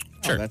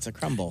 Sure. Oh, that's a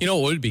crumble. You know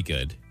what would be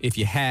good? If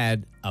you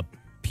had a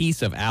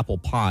piece of apple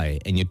pie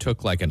and you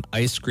took like an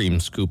ice cream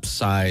scoop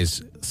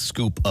size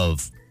scoop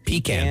of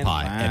pecan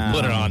pie and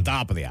put it on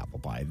top of the apple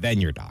pie. Then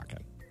you're talking.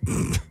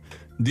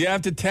 Do you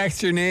have to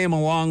text your name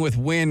along with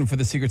win for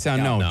the secret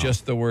sound? No,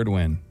 just the word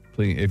win.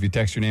 Please, if you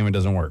text your name, it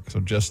doesn't work. So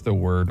just the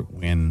word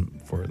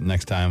win for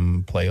next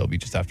time play will be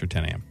just after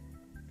 10 a.m.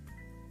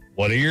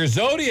 What are your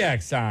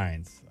zodiac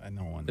signs? I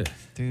know one.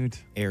 Dude.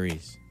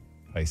 Aries.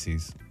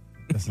 Pisces.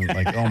 Doesn't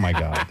like, oh my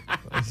God.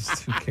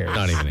 Who cares?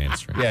 Not even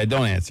answering. Yeah,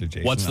 don't answer,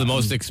 Jason. What's the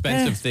most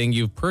expensive thing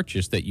you've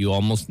purchased that you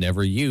almost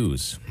never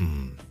use?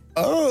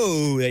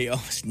 Oh, they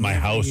almost My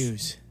never house.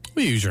 use.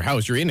 We use your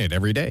house. You're in it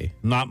every day.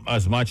 Not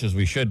as much as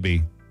we should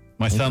be.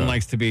 My son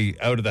likes to be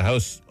out of the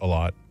house a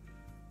lot.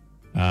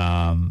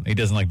 He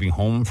doesn't like being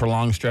home for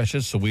long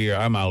stretches, so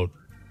I'm out.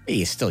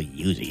 You still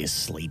use it. You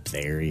sleep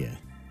there.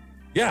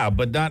 Yeah,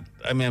 but not,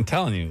 I mean, I'm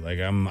telling you, like,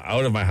 I'm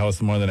out of my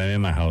house more than I'm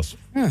in my house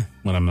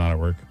when I'm not at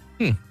work.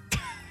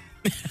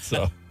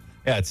 So,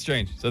 yeah, it's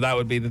strange. So that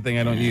would be the thing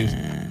I don't use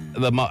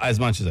as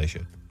much as I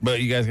should. But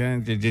you guys,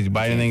 did you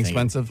buy anything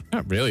expensive?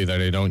 Not really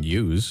that I don't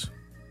use.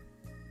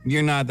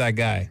 You're not that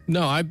guy.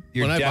 No,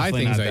 You're when I buy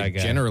definitely things, not I that guy.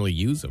 generally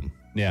use them.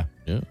 Yeah.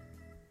 Yeah.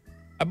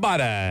 I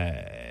bought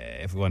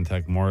if we want to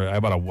talk more, I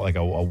bought a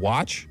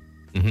watch.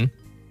 Mm-hmm.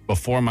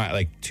 Before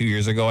 2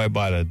 years ago, I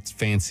bought a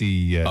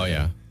fancy. Oh,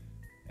 yeah.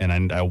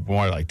 And I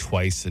wore it like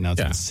twice, and now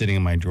it's been sitting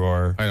in my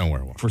drawer. I don't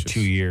wear watches. For 2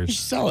 years. You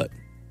should sell it.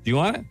 Do you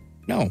want it?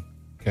 No.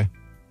 Okay.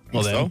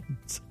 Well, then.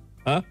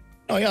 Huh?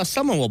 Oh, yeah,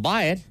 someone will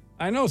buy it.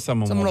 I know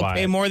someone will buy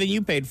pay it. more than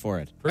you paid for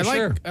it. For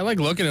sure. I like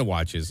looking at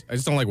watches. I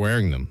just don't like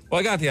wearing them. Well,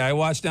 I got the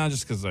iWatch now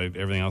just because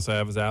everything else I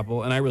have is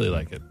Apple, and I really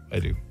like it. I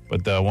do.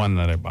 But the one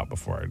that I bought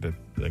before, I did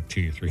like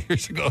 2 or 3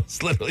 years ago,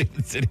 it's literally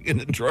been sitting in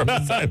the drawer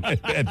beside my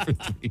bed for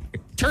 3 years.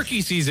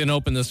 Turkey season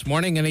opened this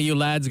morning. Any of you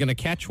lads going to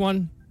catch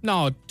one?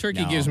 No,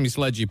 turkey gives me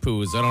sludgy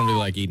poos. I don't really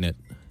like eating it.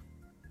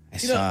 I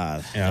saw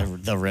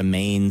the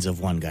remains of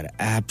one got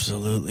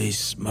absolutely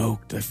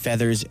smoked. The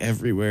feathers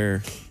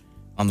everywhere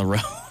on the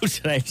road.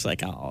 And I was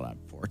like, oh, that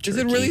poor turkey. Is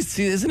it really?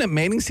 Isn't it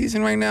mating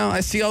season right now?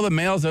 I see all the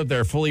males out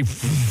there fully,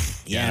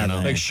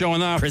 like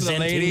showing off to the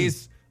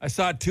ladies. I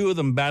saw 2 of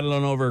them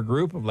battling over a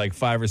group of like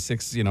 5 or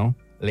 6,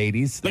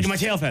 ladies. Look at my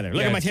tail feather.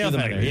 Look at my tail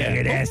feather. Look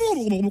at this.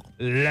 Look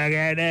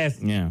at this.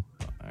 Yeah.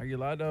 Are you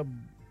allowed to?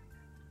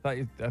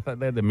 I thought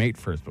they had to mate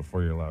first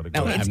before you're allowed to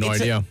go. I have no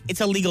idea.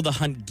 It's illegal to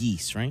hunt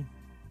geese, right?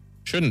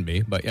 Shouldn't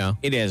be, but yeah.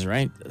 It is,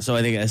 right? So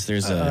I think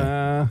there's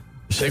I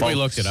think we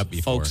looked it up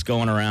before. Folks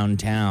going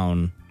around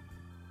town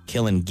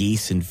killing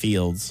geese in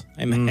fields.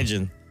 I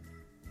imagine.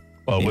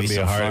 Well, it would be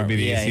it'd be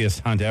the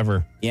easiest hunt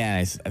ever. Yeah,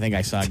 I think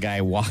I saw a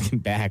guy walking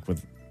back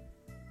with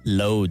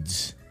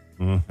loads.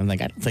 I'm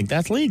like, I don't think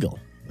that's legal.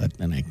 But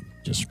then I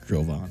just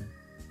drove on.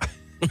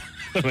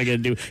 What am I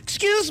going to do?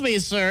 Excuse me,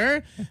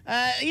 sir.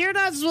 You're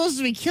not supposed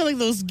to be killing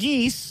those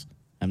geese.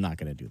 I'm not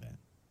going to do that.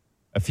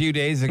 A few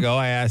days ago,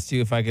 I asked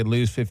you if I could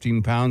lose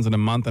 15 pounds in a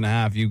month and a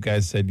half. You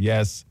guys said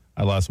yes.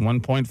 I lost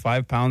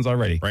 1.5 pounds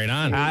already. Right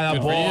on.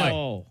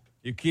 Boy.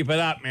 You keep it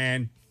up,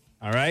 man.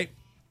 All right?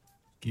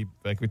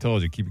 Like we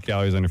told you, keep your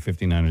calories under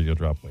 1,500, you'll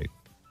drop weight.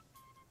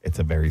 It's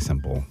a very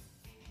simple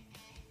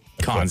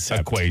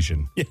concept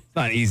equation. It's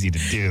not easy to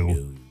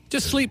do.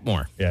 Just sleep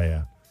more.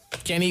 Yeah.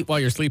 Can't eat while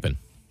you're sleeping.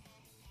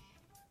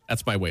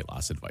 That's my weight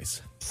loss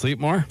advice. Sleep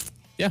more?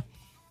 Yeah.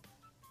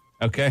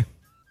 Okay.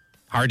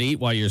 Hard to eat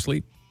while you're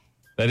asleep.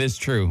 That is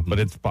true, but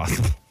it's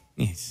possible.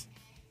 Yes.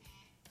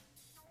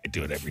 I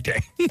do it every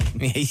day.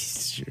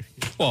 Sure.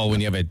 Well,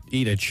 when you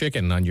eat a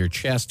chicken on your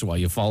chest while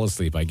you fall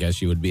asleep, I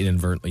guess you would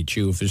inadvertently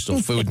chew if there's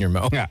still food in your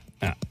mouth. Yeah.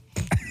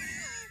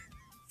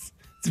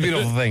 It's a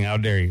beautiful thing. How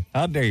dare you?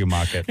 How dare you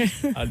mock it?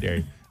 How dare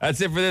you? That's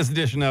it for this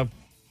edition of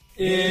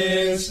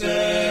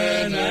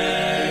Instant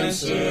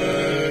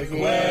Answer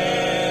Question.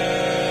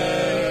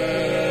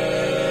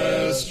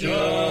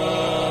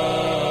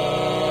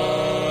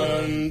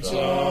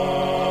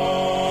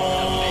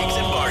 Biggs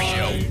and Bar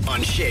Show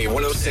on Shea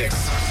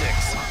 106.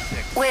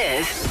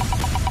 With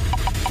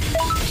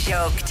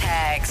Joke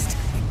Text.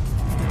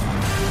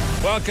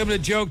 Welcome to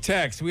Joke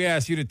Text. We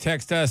ask you to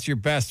text us your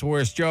best,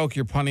 worst joke,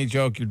 your punny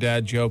joke, your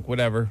dad joke,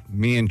 whatever.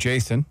 Me and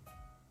Jason.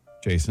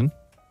 Jason.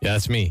 Yeah,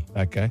 that's me.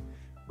 That guy.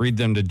 Read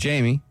them to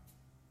Jamie.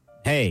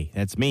 Hey,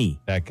 that's me.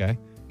 That guy.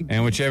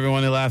 And whichever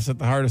one that laughs at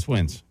the hardest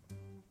wins.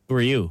 Who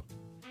are you?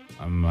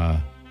 I'm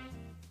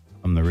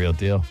the real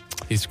deal.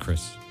 He's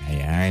Chris.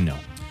 Yeah, I know.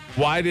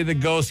 Why did the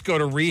ghost go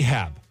to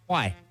rehab?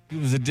 Why? He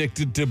was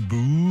addicted to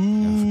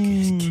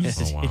booze.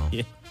 Oh, wow.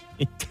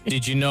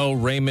 Did you know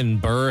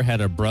Raymond Burr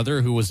had a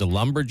brother who was a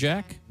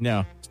lumberjack?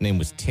 No. His name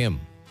was Tim.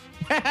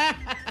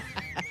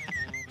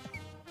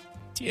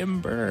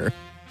 Timber.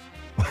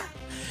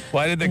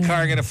 Why did the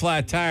car get a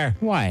flat tire?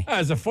 Why?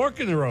 There's a fork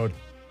in the road.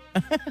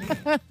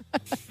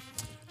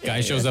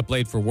 Guy shows up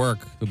late for work.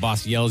 The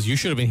boss yells, "You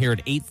should have been here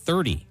at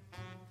 8:30."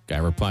 Guy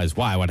replies,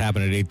 "Why? What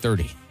happened at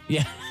 8:30?"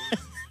 Yeah.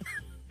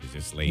 He's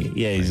just late.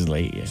 Yeah, he's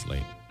late. Yeah. He's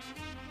late.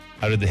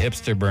 How did the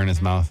hipster burn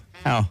his mouth?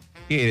 How?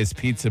 He ate his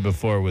pizza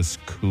before it was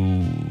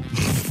cool.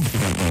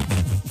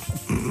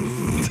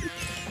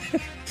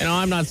 You know,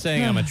 I'm not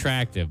saying I'm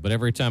attractive, but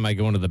every time I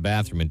go into the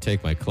bathroom and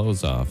take my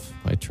clothes off,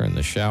 I turn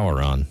the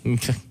shower on.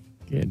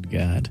 Good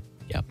God.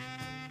 Yep.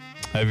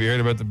 Have you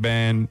heard about the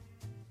band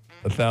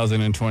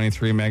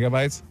 1,023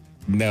 Megabytes?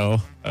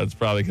 No. That's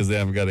probably because they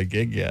haven't got a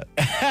gig yet.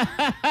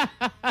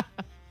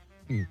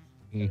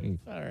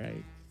 All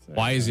right.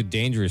 Why is it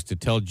dangerous to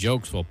tell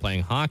jokes while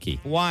playing hockey?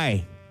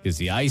 Why? Because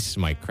the ice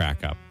might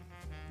crack up.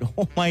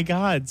 Oh, my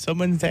God.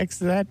 Someone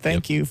texted that.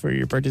 Thank you for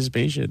your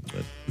participation.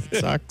 But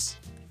it sucks.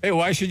 Hey,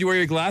 why should you wear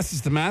your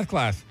glasses to math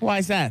class? Why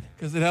is that?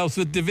 Because it helps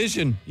with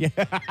division. Yeah.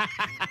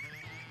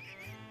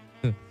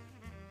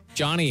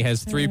 Johnny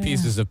has 3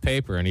 pieces of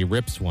paper and he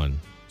rips one.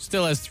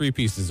 Still has 3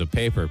 pieces of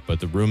paper, but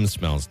the room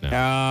smells now.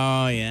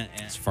 Oh, yeah.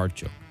 It's a fart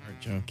joke.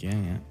 Art joke.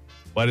 Yeah.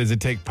 Why does it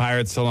take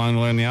pirates so long to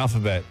learn the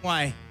alphabet?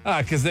 Why?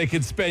 Because they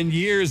could spend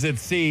years at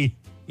sea.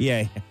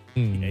 Yeah.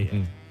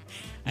 Yeah.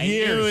 I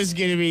knew it was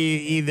going to be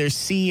either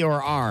C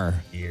or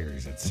R.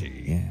 Years at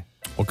sea. Yeah.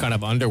 What kind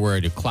of underwear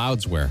do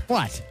clouds wear?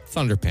 What?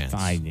 Thunderpants.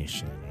 I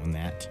should have known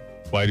that.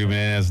 Why do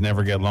bananas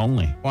never get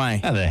lonely? Why?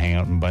 They hang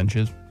out in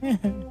bunches.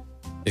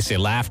 They say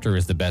laughter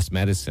is the best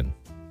medicine.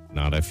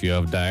 Not if you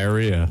have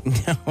diarrhea.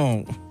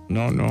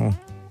 No.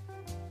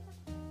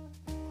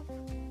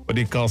 What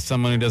do you call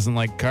someone who doesn't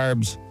like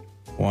carbs?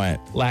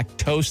 What?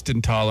 Lactose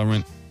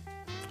intolerant.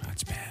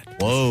 That's bad.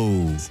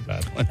 Whoa. That's a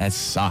bad one. That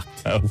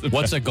sucked.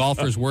 What's a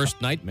golfer's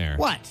worst nightmare?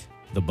 What?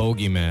 The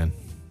bogeyman.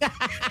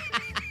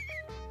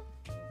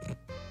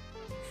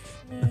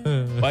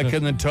 Why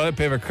couldn't the toilet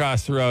paper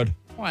cross the road?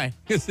 Why?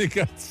 Because it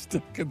got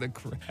stuck in the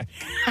crack.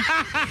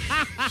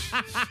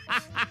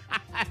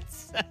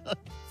 That's so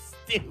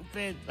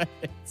stupid, but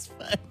it's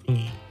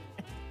funny.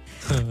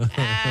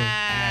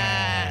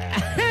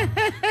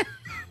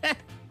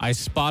 I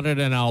spotted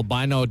an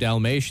albino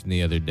Dalmatian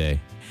the other day.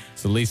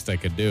 It's the least I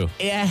could do.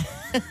 Yeah.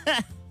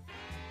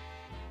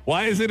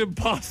 Why is it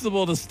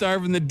impossible to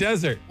starve in the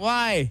desert?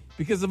 Why?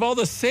 Because of all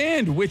the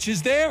sand, which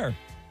is there.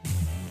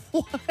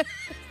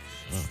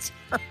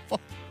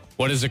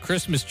 What does a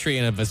Christmas tree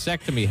and a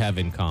vasectomy have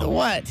in common?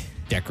 What?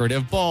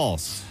 Decorative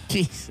balls.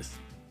 Jesus.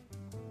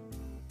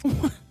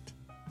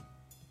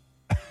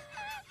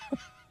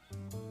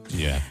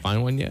 Yeah,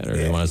 find one yet, or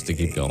do you want us to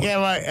keep going? Yeah,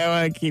 I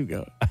want to keep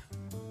going.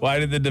 Why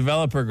did the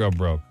developer go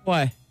broke?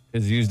 Why?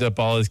 Because he used up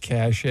all his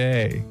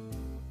cachet.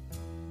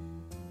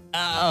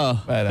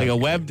 Oh, Right like on. a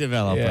web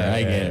developer. Yeah,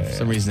 I get it. For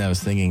some reason, I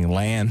was thinking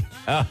LAN.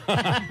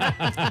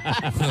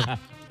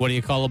 What do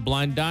you call a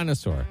blind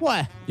dinosaur?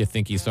 What? You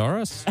think he saw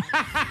us?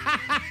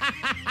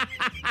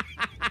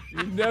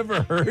 You've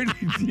never heard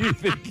Do you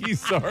think he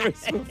saw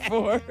us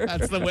before?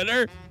 That's the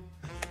winner.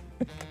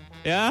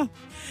 Yeah?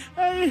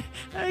 I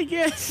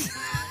guess.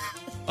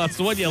 That's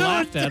the one you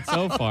laughed at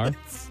so far.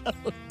 So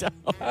dumb.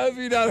 How have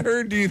you not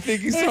heard Do you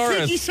think he saw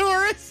us?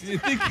 Thesaurus? Do you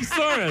think he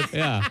saw us?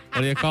 Yeah.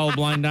 What do you call a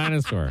blind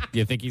dinosaur?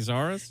 You think he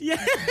saw us? Yeah.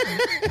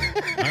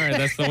 All right,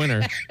 that's the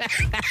winner.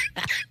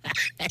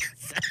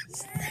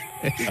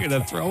 You're going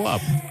to throw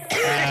up.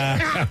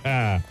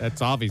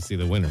 That's obviously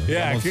the winner.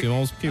 Yeah, You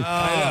almost puked.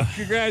 I know.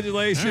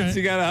 Congratulations, All right.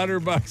 you got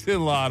 $100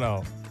 in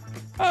lotto.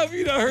 How have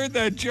you not heard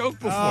that joke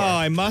before? Oh,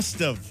 I must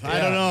have. I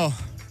don't know.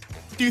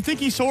 Do you think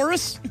he saw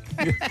us?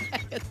 Hey,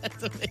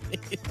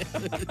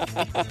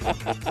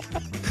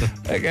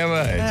 come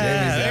on.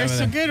 There's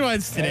some good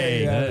ones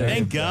today. Hey,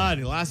 Thank God.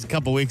 The last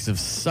couple weeks have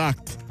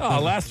sucked.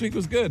 Oh, last week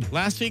was good.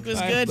 Last week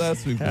was good.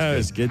 Last week was That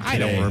was good today. I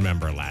don't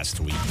remember last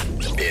week.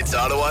 It's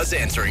Ottawa's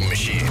answering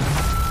machine.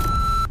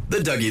 The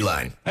Dougie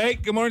Line. Hey,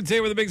 good morning.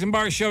 Today with the Biggs and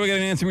Bar Show. We got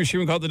an answering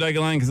machine called the Dougie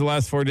Line because the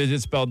last 4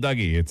 digits spelled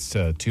Dougie. It's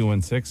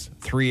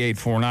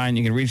 216-3849.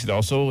 You can reach it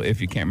also, if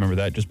you can't remember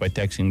that, just by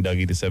texting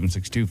Dougie to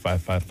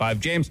 762-555.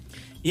 James.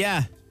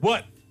 Yeah.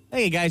 What? I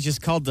think you guys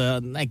just called to,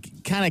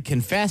 kind of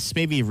confess,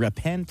 maybe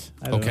repent.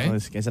 I don't Okay. know.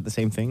 Is that the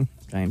same thing?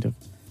 Kind of.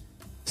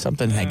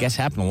 Something, I guess,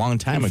 happened a long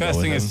time ago.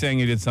 Confessing with is him. saying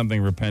you did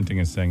something. Repenting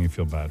is saying you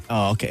feel bad.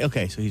 Oh, okay.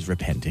 Okay. So he's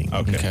repenting.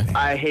 Okay.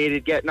 I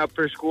hated getting up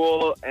for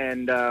school,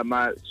 and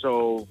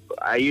so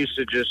I used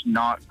to just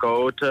not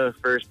go to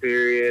first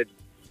period.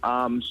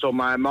 So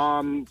my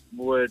mom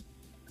would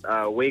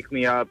wake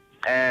me up,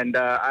 and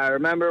I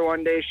remember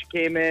one day she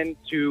came in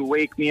to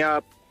wake me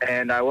up,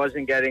 and I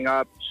wasn't getting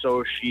up,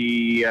 so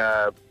she,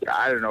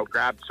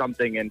 grabbed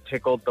something and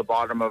tickled the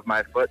bottom of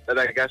my foot that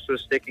I guess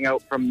was sticking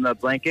out from the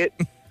blanket.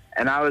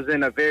 And I was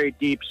in a very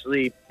deep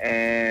sleep,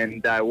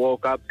 and I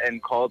woke up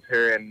and called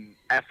her an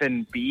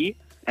effing B.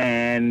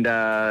 and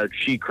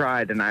she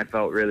cried, and I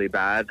felt really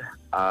bad.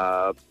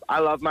 I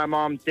love my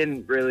mom.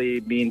 Didn't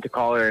really mean to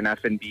call her an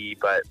F&B,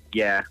 but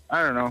yeah,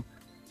 I don't know.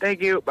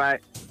 Thank you. Bye.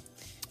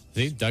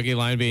 See, Dougie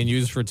line being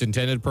used for its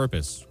intended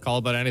purpose. Call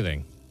about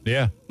anything.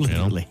 Yeah.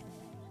 Literally.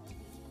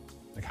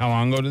 Like, how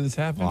long ago did this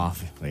happen?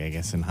 Off, like, I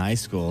guess in high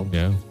school.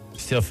 Yeah.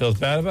 Still feels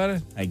bad about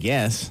it? I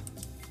guess.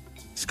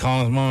 He's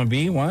calling his mom a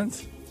B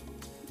once?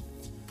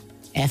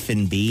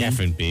 F&B.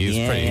 F&B is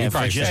Yeah, pretty. yeah, he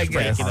probably for just just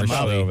breaking them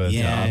up. over the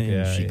Yeah, top.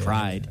 and she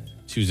cried.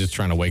 She was just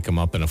trying to wake him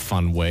up in a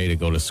fun way to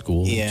go to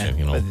school. Yeah.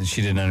 You know. But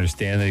she didn't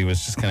understand that he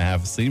was just kind of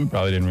half asleep and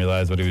probably didn't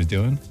realize what he was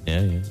doing.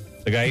 Yeah, yeah.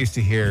 Like, I used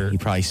to hear, He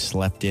probably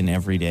slept in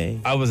every day.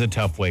 I was a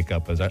tough wake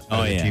up as a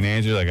yeah.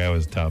 teenager. Like, I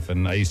was tough.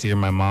 And I used to hear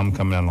my mom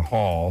come down the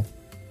hall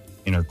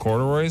in her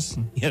corduroys.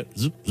 Yeah.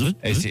 Zoop, zoop,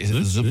 I used to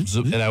hear zoop,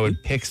 zoop, and I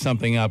would pick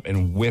something up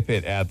and whip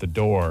it at the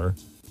door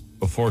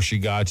before she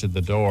got to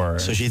the door.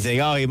 So she'd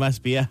think, oh, he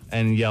must be a...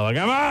 And yell, like,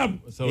 I'm up!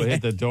 So it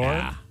hit the door.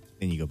 Yeah.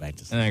 Then you go back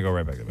to sleep. And I go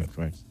right back to bed. Of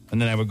course.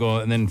 And then I would go,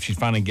 and then she'd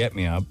finally get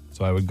me up.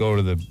 So I would go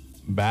to the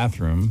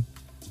bathroom,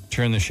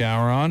 turn the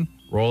shower on,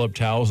 roll up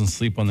towels, and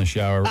sleep on the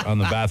shower, on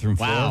the bathroom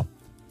floor Wow.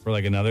 for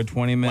like another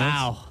 20 minutes.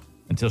 Wow.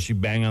 Until she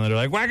banged on the door,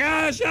 like, whack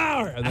out of the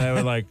shower. And then I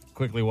would like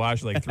quickly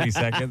wash like 3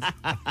 seconds.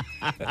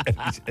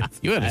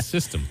 You had a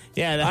system.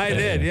 Yeah. That, I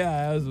did,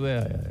 yeah. I was,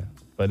 yeah.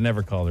 But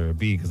never called her a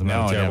B because I'm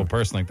not No, a terrible never.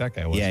 person like that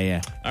guy was.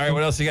 Yeah. All right,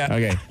 what else you got?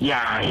 Okay.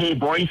 Yeah, hey,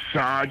 boys,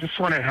 just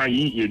wondering how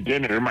you eat your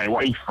dinner. My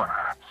wife,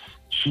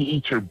 she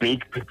eats her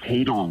baked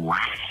potato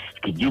last.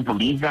 Can you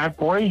believe that,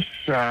 boys?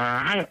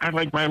 I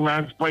like my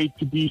last bite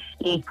to be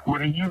steak. What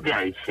are you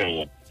guys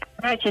saying?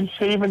 Imagine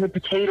saving the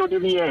potato to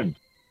the end.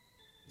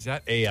 Is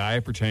that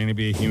AI pretending to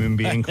be a human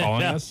being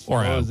calling us? Or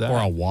What was that?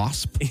 a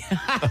wasp.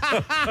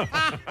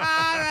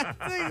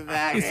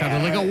 Exactly. He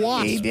sounded like a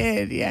wasp. He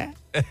did, yeah.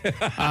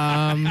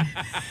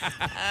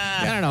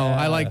 I don't know.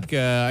 I like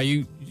are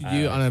you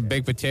on a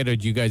baked potato,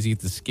 do you guys eat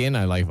the skin?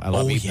 I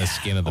love eating the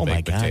skin of the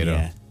baked potato.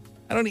 Yeah.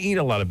 I don't eat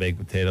a lot of baked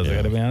potatoes, I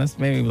got to be honest.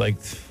 Maybe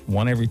like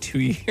one every 2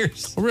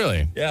 years. Oh,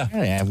 really? Yeah.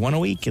 Yeah, yeah, one a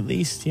week at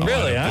least. Yeah.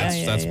 Really, huh?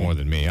 That's more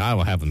than me. I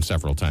will have them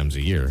several times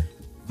a year.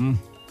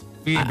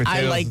 We eat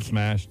potatoes like- and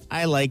smashed.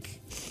 I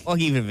like, well,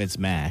 even if it's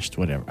mashed,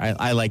 whatever.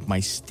 I like my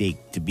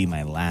steak to be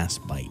my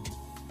last bite.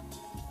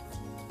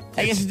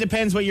 I guess it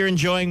depends what you're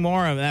enjoying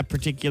more of that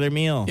particular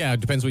meal. Yeah,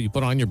 it depends what you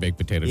put on your baked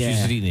potato. If Yeah.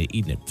 you're just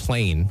eating it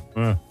plain,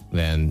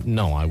 then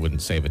no, I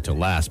wouldn't save it till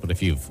last. But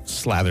if you've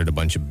slathered a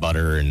bunch of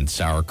butter and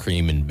sour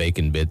cream and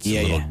bacon bits,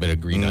 a little bit of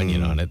green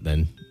onion on it,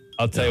 then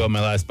I'll tell you what my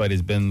last bite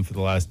has been for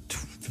the last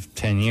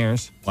 10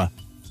 years. What?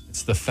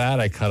 It's the fat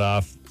I cut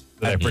off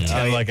that I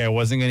pretend like I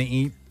wasn't going to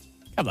eat.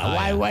 Come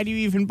on, why do you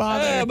even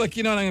bother? But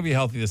you know what? I'm going to be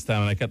healthy this time.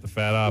 And I cut the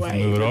fat off Why and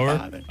move it even over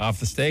bother? off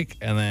the steak.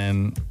 And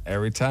then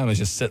every time it's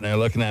just sitting there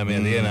looking at me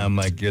at the end. I'm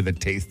like, you're the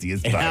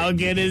tastiest part. How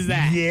good is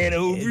that? Get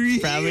over here.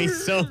 Probably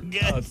so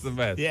good. Oh, it's the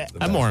best. Yeah. It's the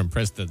I'm best. more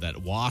impressed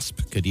that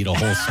wasp could eat a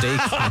whole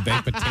steak on a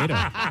baked potato.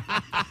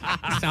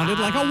 It sounded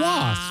like a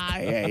wasp.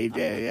 Yeah, he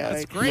did. Yeah,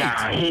 That's great.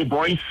 Yeah, hey,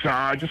 boys,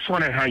 just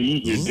wondering how you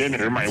eat your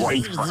dinner. My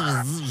wife,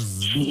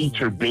 she eats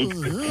her baked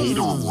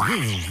potato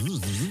last.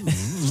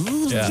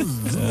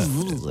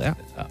 Yeah.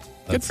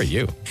 Good for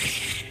you.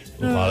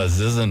 A lot of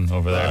zizzing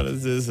over there. What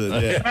is this?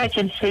 Yeah.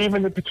 Imagine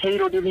saving the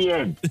potato to the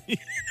end.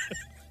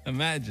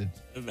 Imagine.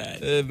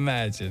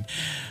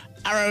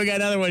 All right, we got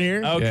another one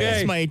here. Okay.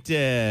 This might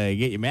get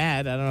you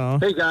mad. I don't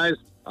know. Hey guys,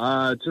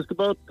 just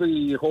about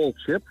the whole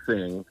chip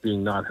thing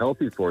being not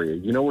healthy for you.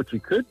 You know what you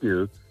could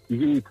do? You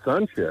could eat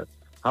sun chips.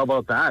 How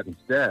about that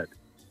instead?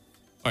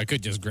 Or I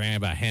could just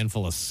grab a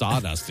handful of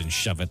sawdust and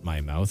shove it in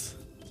my mouth.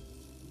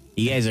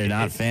 You guys are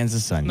not fans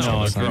of sun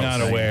No, chips. if you're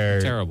not aware,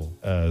 Terrible.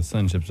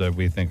 sun chips that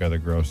we think are the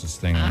grossest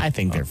thing I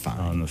think they're fine.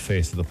 on the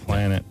face of the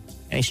planet.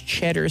 Nice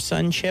cheddar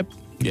sun chip.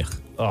 Yeah.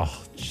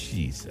 Oh,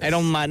 Jesus.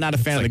 I'm not a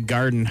fan of the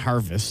Garden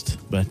Harvest,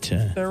 but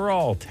They're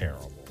all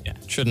terrible. Yeah.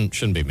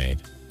 Shouldn't be made.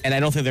 and I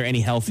don't think they're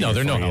any healthier. No,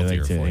 they're no for you, healthier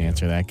like, to for you.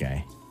 answer that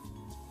guy.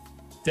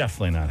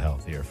 Definitely not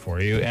healthier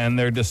for you, and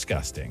they're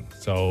disgusting.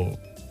 So,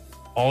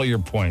 all your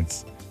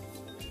points.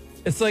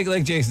 It's like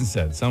Jason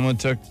said, someone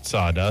took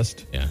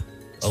sawdust, Yeah.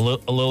 a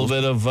little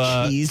bit of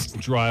Cheese.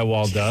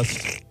 drywall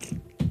dust,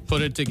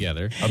 Put it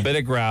together. a bit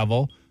of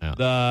gravel,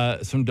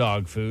 some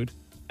dog food,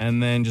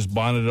 and then just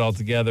bonded it all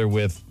together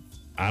with,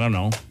 I don't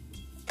know.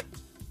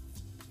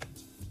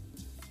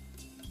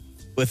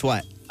 With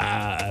what?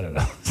 I don't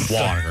know.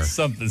 Water.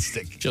 Something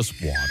sticky. Just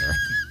water.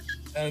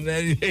 And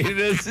then you ate it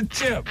as a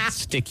chip.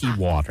 Sticky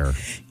water.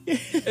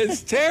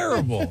 It's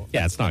terrible.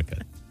 Yeah, it's not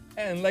good.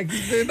 And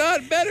they're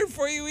not better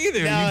for you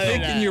either. No, You they're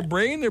think in not. your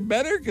brain they're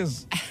better?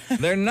 Because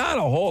they're not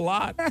a whole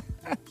lot.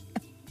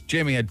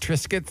 Jimmy had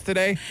Triscuits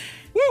today.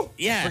 Woo!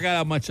 Yeah. Forgot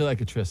how much I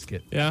like a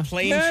Triscuit. Yeah.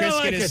 Plain Man, I Triscuit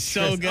like a is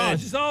so Triscuit. good. Oh,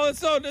 just all it's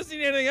so doesn't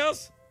need anything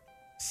else.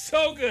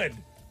 So good.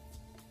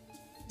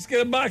 Just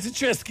get a box of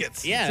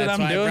Triscuits. Yeah, that's that's what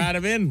why I'm doing. I brought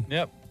him in.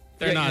 Yep.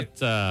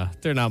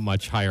 They're not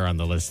much higher on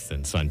the list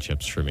than Sun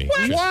Chips for me. What?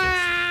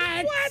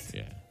 Triscuits. What?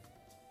 Yeah.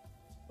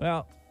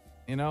 Well,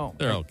 you know,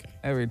 They're okay.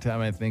 Every time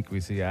I think we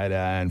see eye to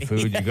eye on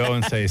food, you go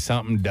and say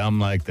something dumb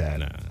like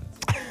that.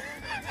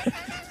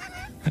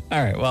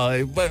 All right.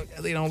 Well, but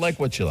like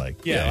what you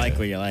like. Yeah, like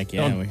what you like.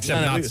 Yeah.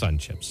 Except not sun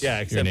chips.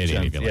 Yeah, You're an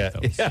idiot if you like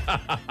those.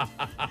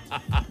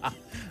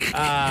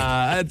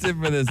 That's it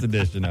for this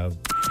edition of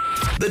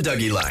The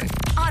Dougie Line.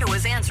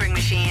 Ottawa's answering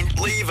machine.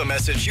 Leave a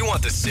message you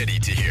want the city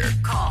to hear.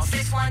 Call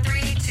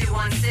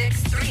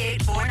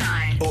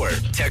 613-216-3849. Or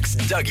text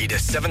Dougie to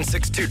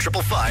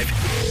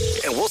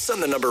 762-555 and we'll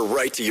send the number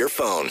right to your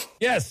phone.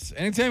 Yes.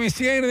 Anytime you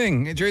see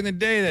anything during the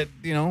day that,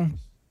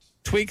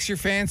 tweaks your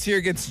fancy or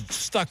gets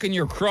stuck in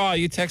your craw,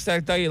 you text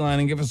that Dougie line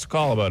and give us a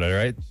call about it, all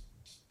right?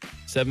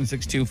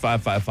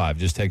 762-555.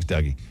 Just text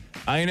Dougie.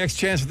 Your next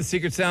chance for the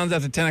Secret Sounds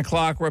after 10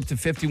 o'clock. We're up to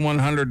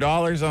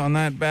 $5,100 on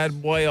that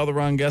bad boy. All the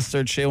wrong guests are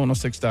at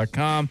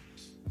shay106.com.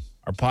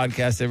 Our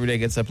podcast every day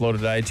gets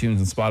uploaded to iTunes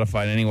and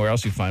Spotify and anywhere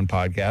else you find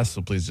podcasts.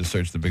 So please just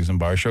search The Biggs and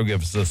Bar Show. Give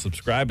us a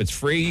subscribe. It's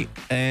free.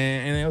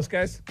 Anything else,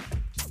 guys?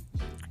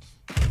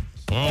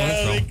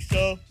 I think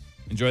so.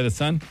 Enjoy the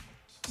sun.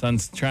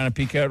 Sun's trying to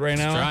peek out right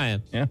now. It's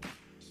trying. Yeah. Is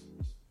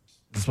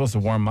it supposed to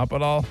warm up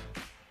at all? A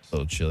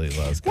little chilly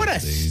last couple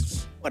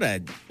days.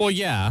 Well,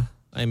 yeah.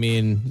 I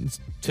mean,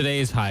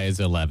 today's high is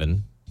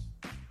 11.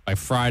 By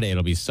Friday,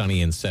 it'll be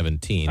sunny and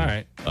 17. All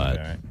right. But all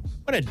right.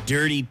 What a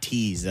dirty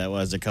tease that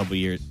was a couple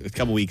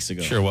weeks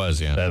ago. Sure was,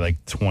 yeah. That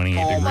 28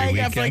 degree my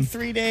weekend. God, for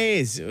 3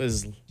 days. It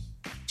was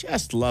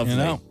just lovely.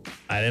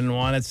 I didn't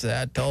want it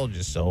to. I told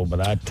you so,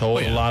 but I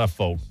told a lot of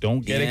folk,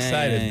 don't get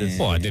excited.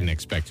 Well, I didn't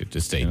expect it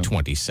to stay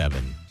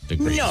 27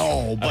 degrees.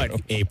 No,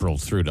 but April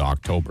through to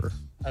October.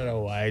 I don't know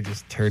why I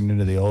just turned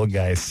into the old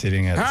guy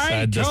sitting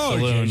outside the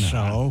saloon.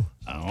 so.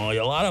 Oh,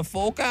 a lot of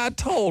folk, I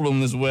told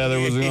them this weather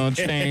was going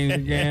to change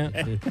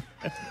again.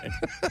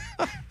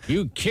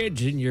 You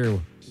kids and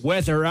your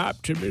weather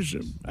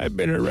optimism. I've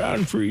been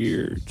around for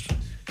years.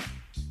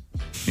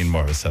 Need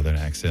more of a southern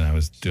accent. I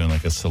was doing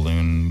like a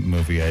saloon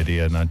movie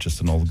idea, not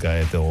just an old guy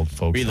at the old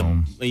folks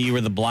home. You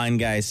were the blind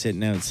guy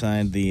sitting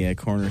outside the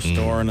corner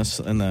store in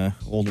the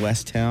old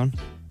West town.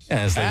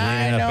 Yeah, it's like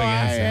I leaning know. up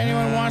against it.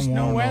 Anyone wants to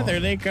know weather,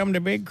 they come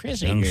to Big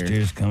Chrissy here.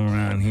 Youngsters come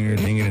around here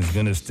thinking it's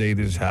going to stay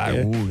this high.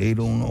 Yeah. Ooh, they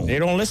don't know. They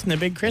don't listen to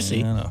Big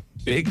Chrissy. No.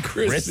 Big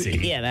Chrissy.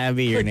 Yeah, that'd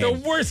be your Like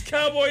name. the worst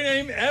cowboy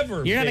name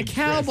ever. You're not a Big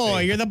cowboy.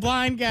 Chrissy. You're the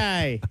blind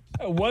guy.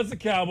 I was a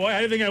cowboy. I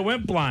didn't think I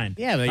went blind.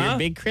 Yeah, but you're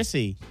Big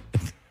Chrissy.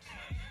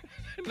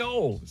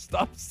 No,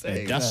 stop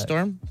saying A dust that.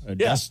 storm? A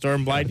dust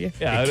storm blind you?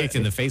 Yeah, Kicked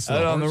in the face of out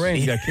the on the horse.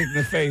 range. Got kicked in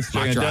the face. Knocked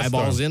during a your dust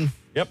eyeballs storm. in.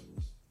 Yep.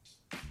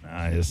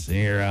 I just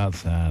see her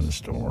outside the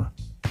store,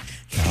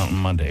 counting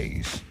my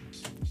days.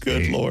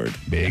 Good Lord.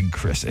 Big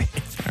Chrissy.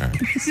 All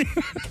right.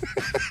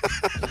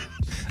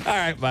 All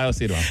right, bye. I'll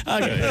see you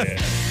tomorrow. Okay.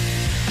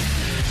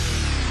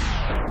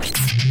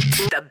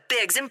 The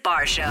Biggs and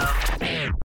Bar Show.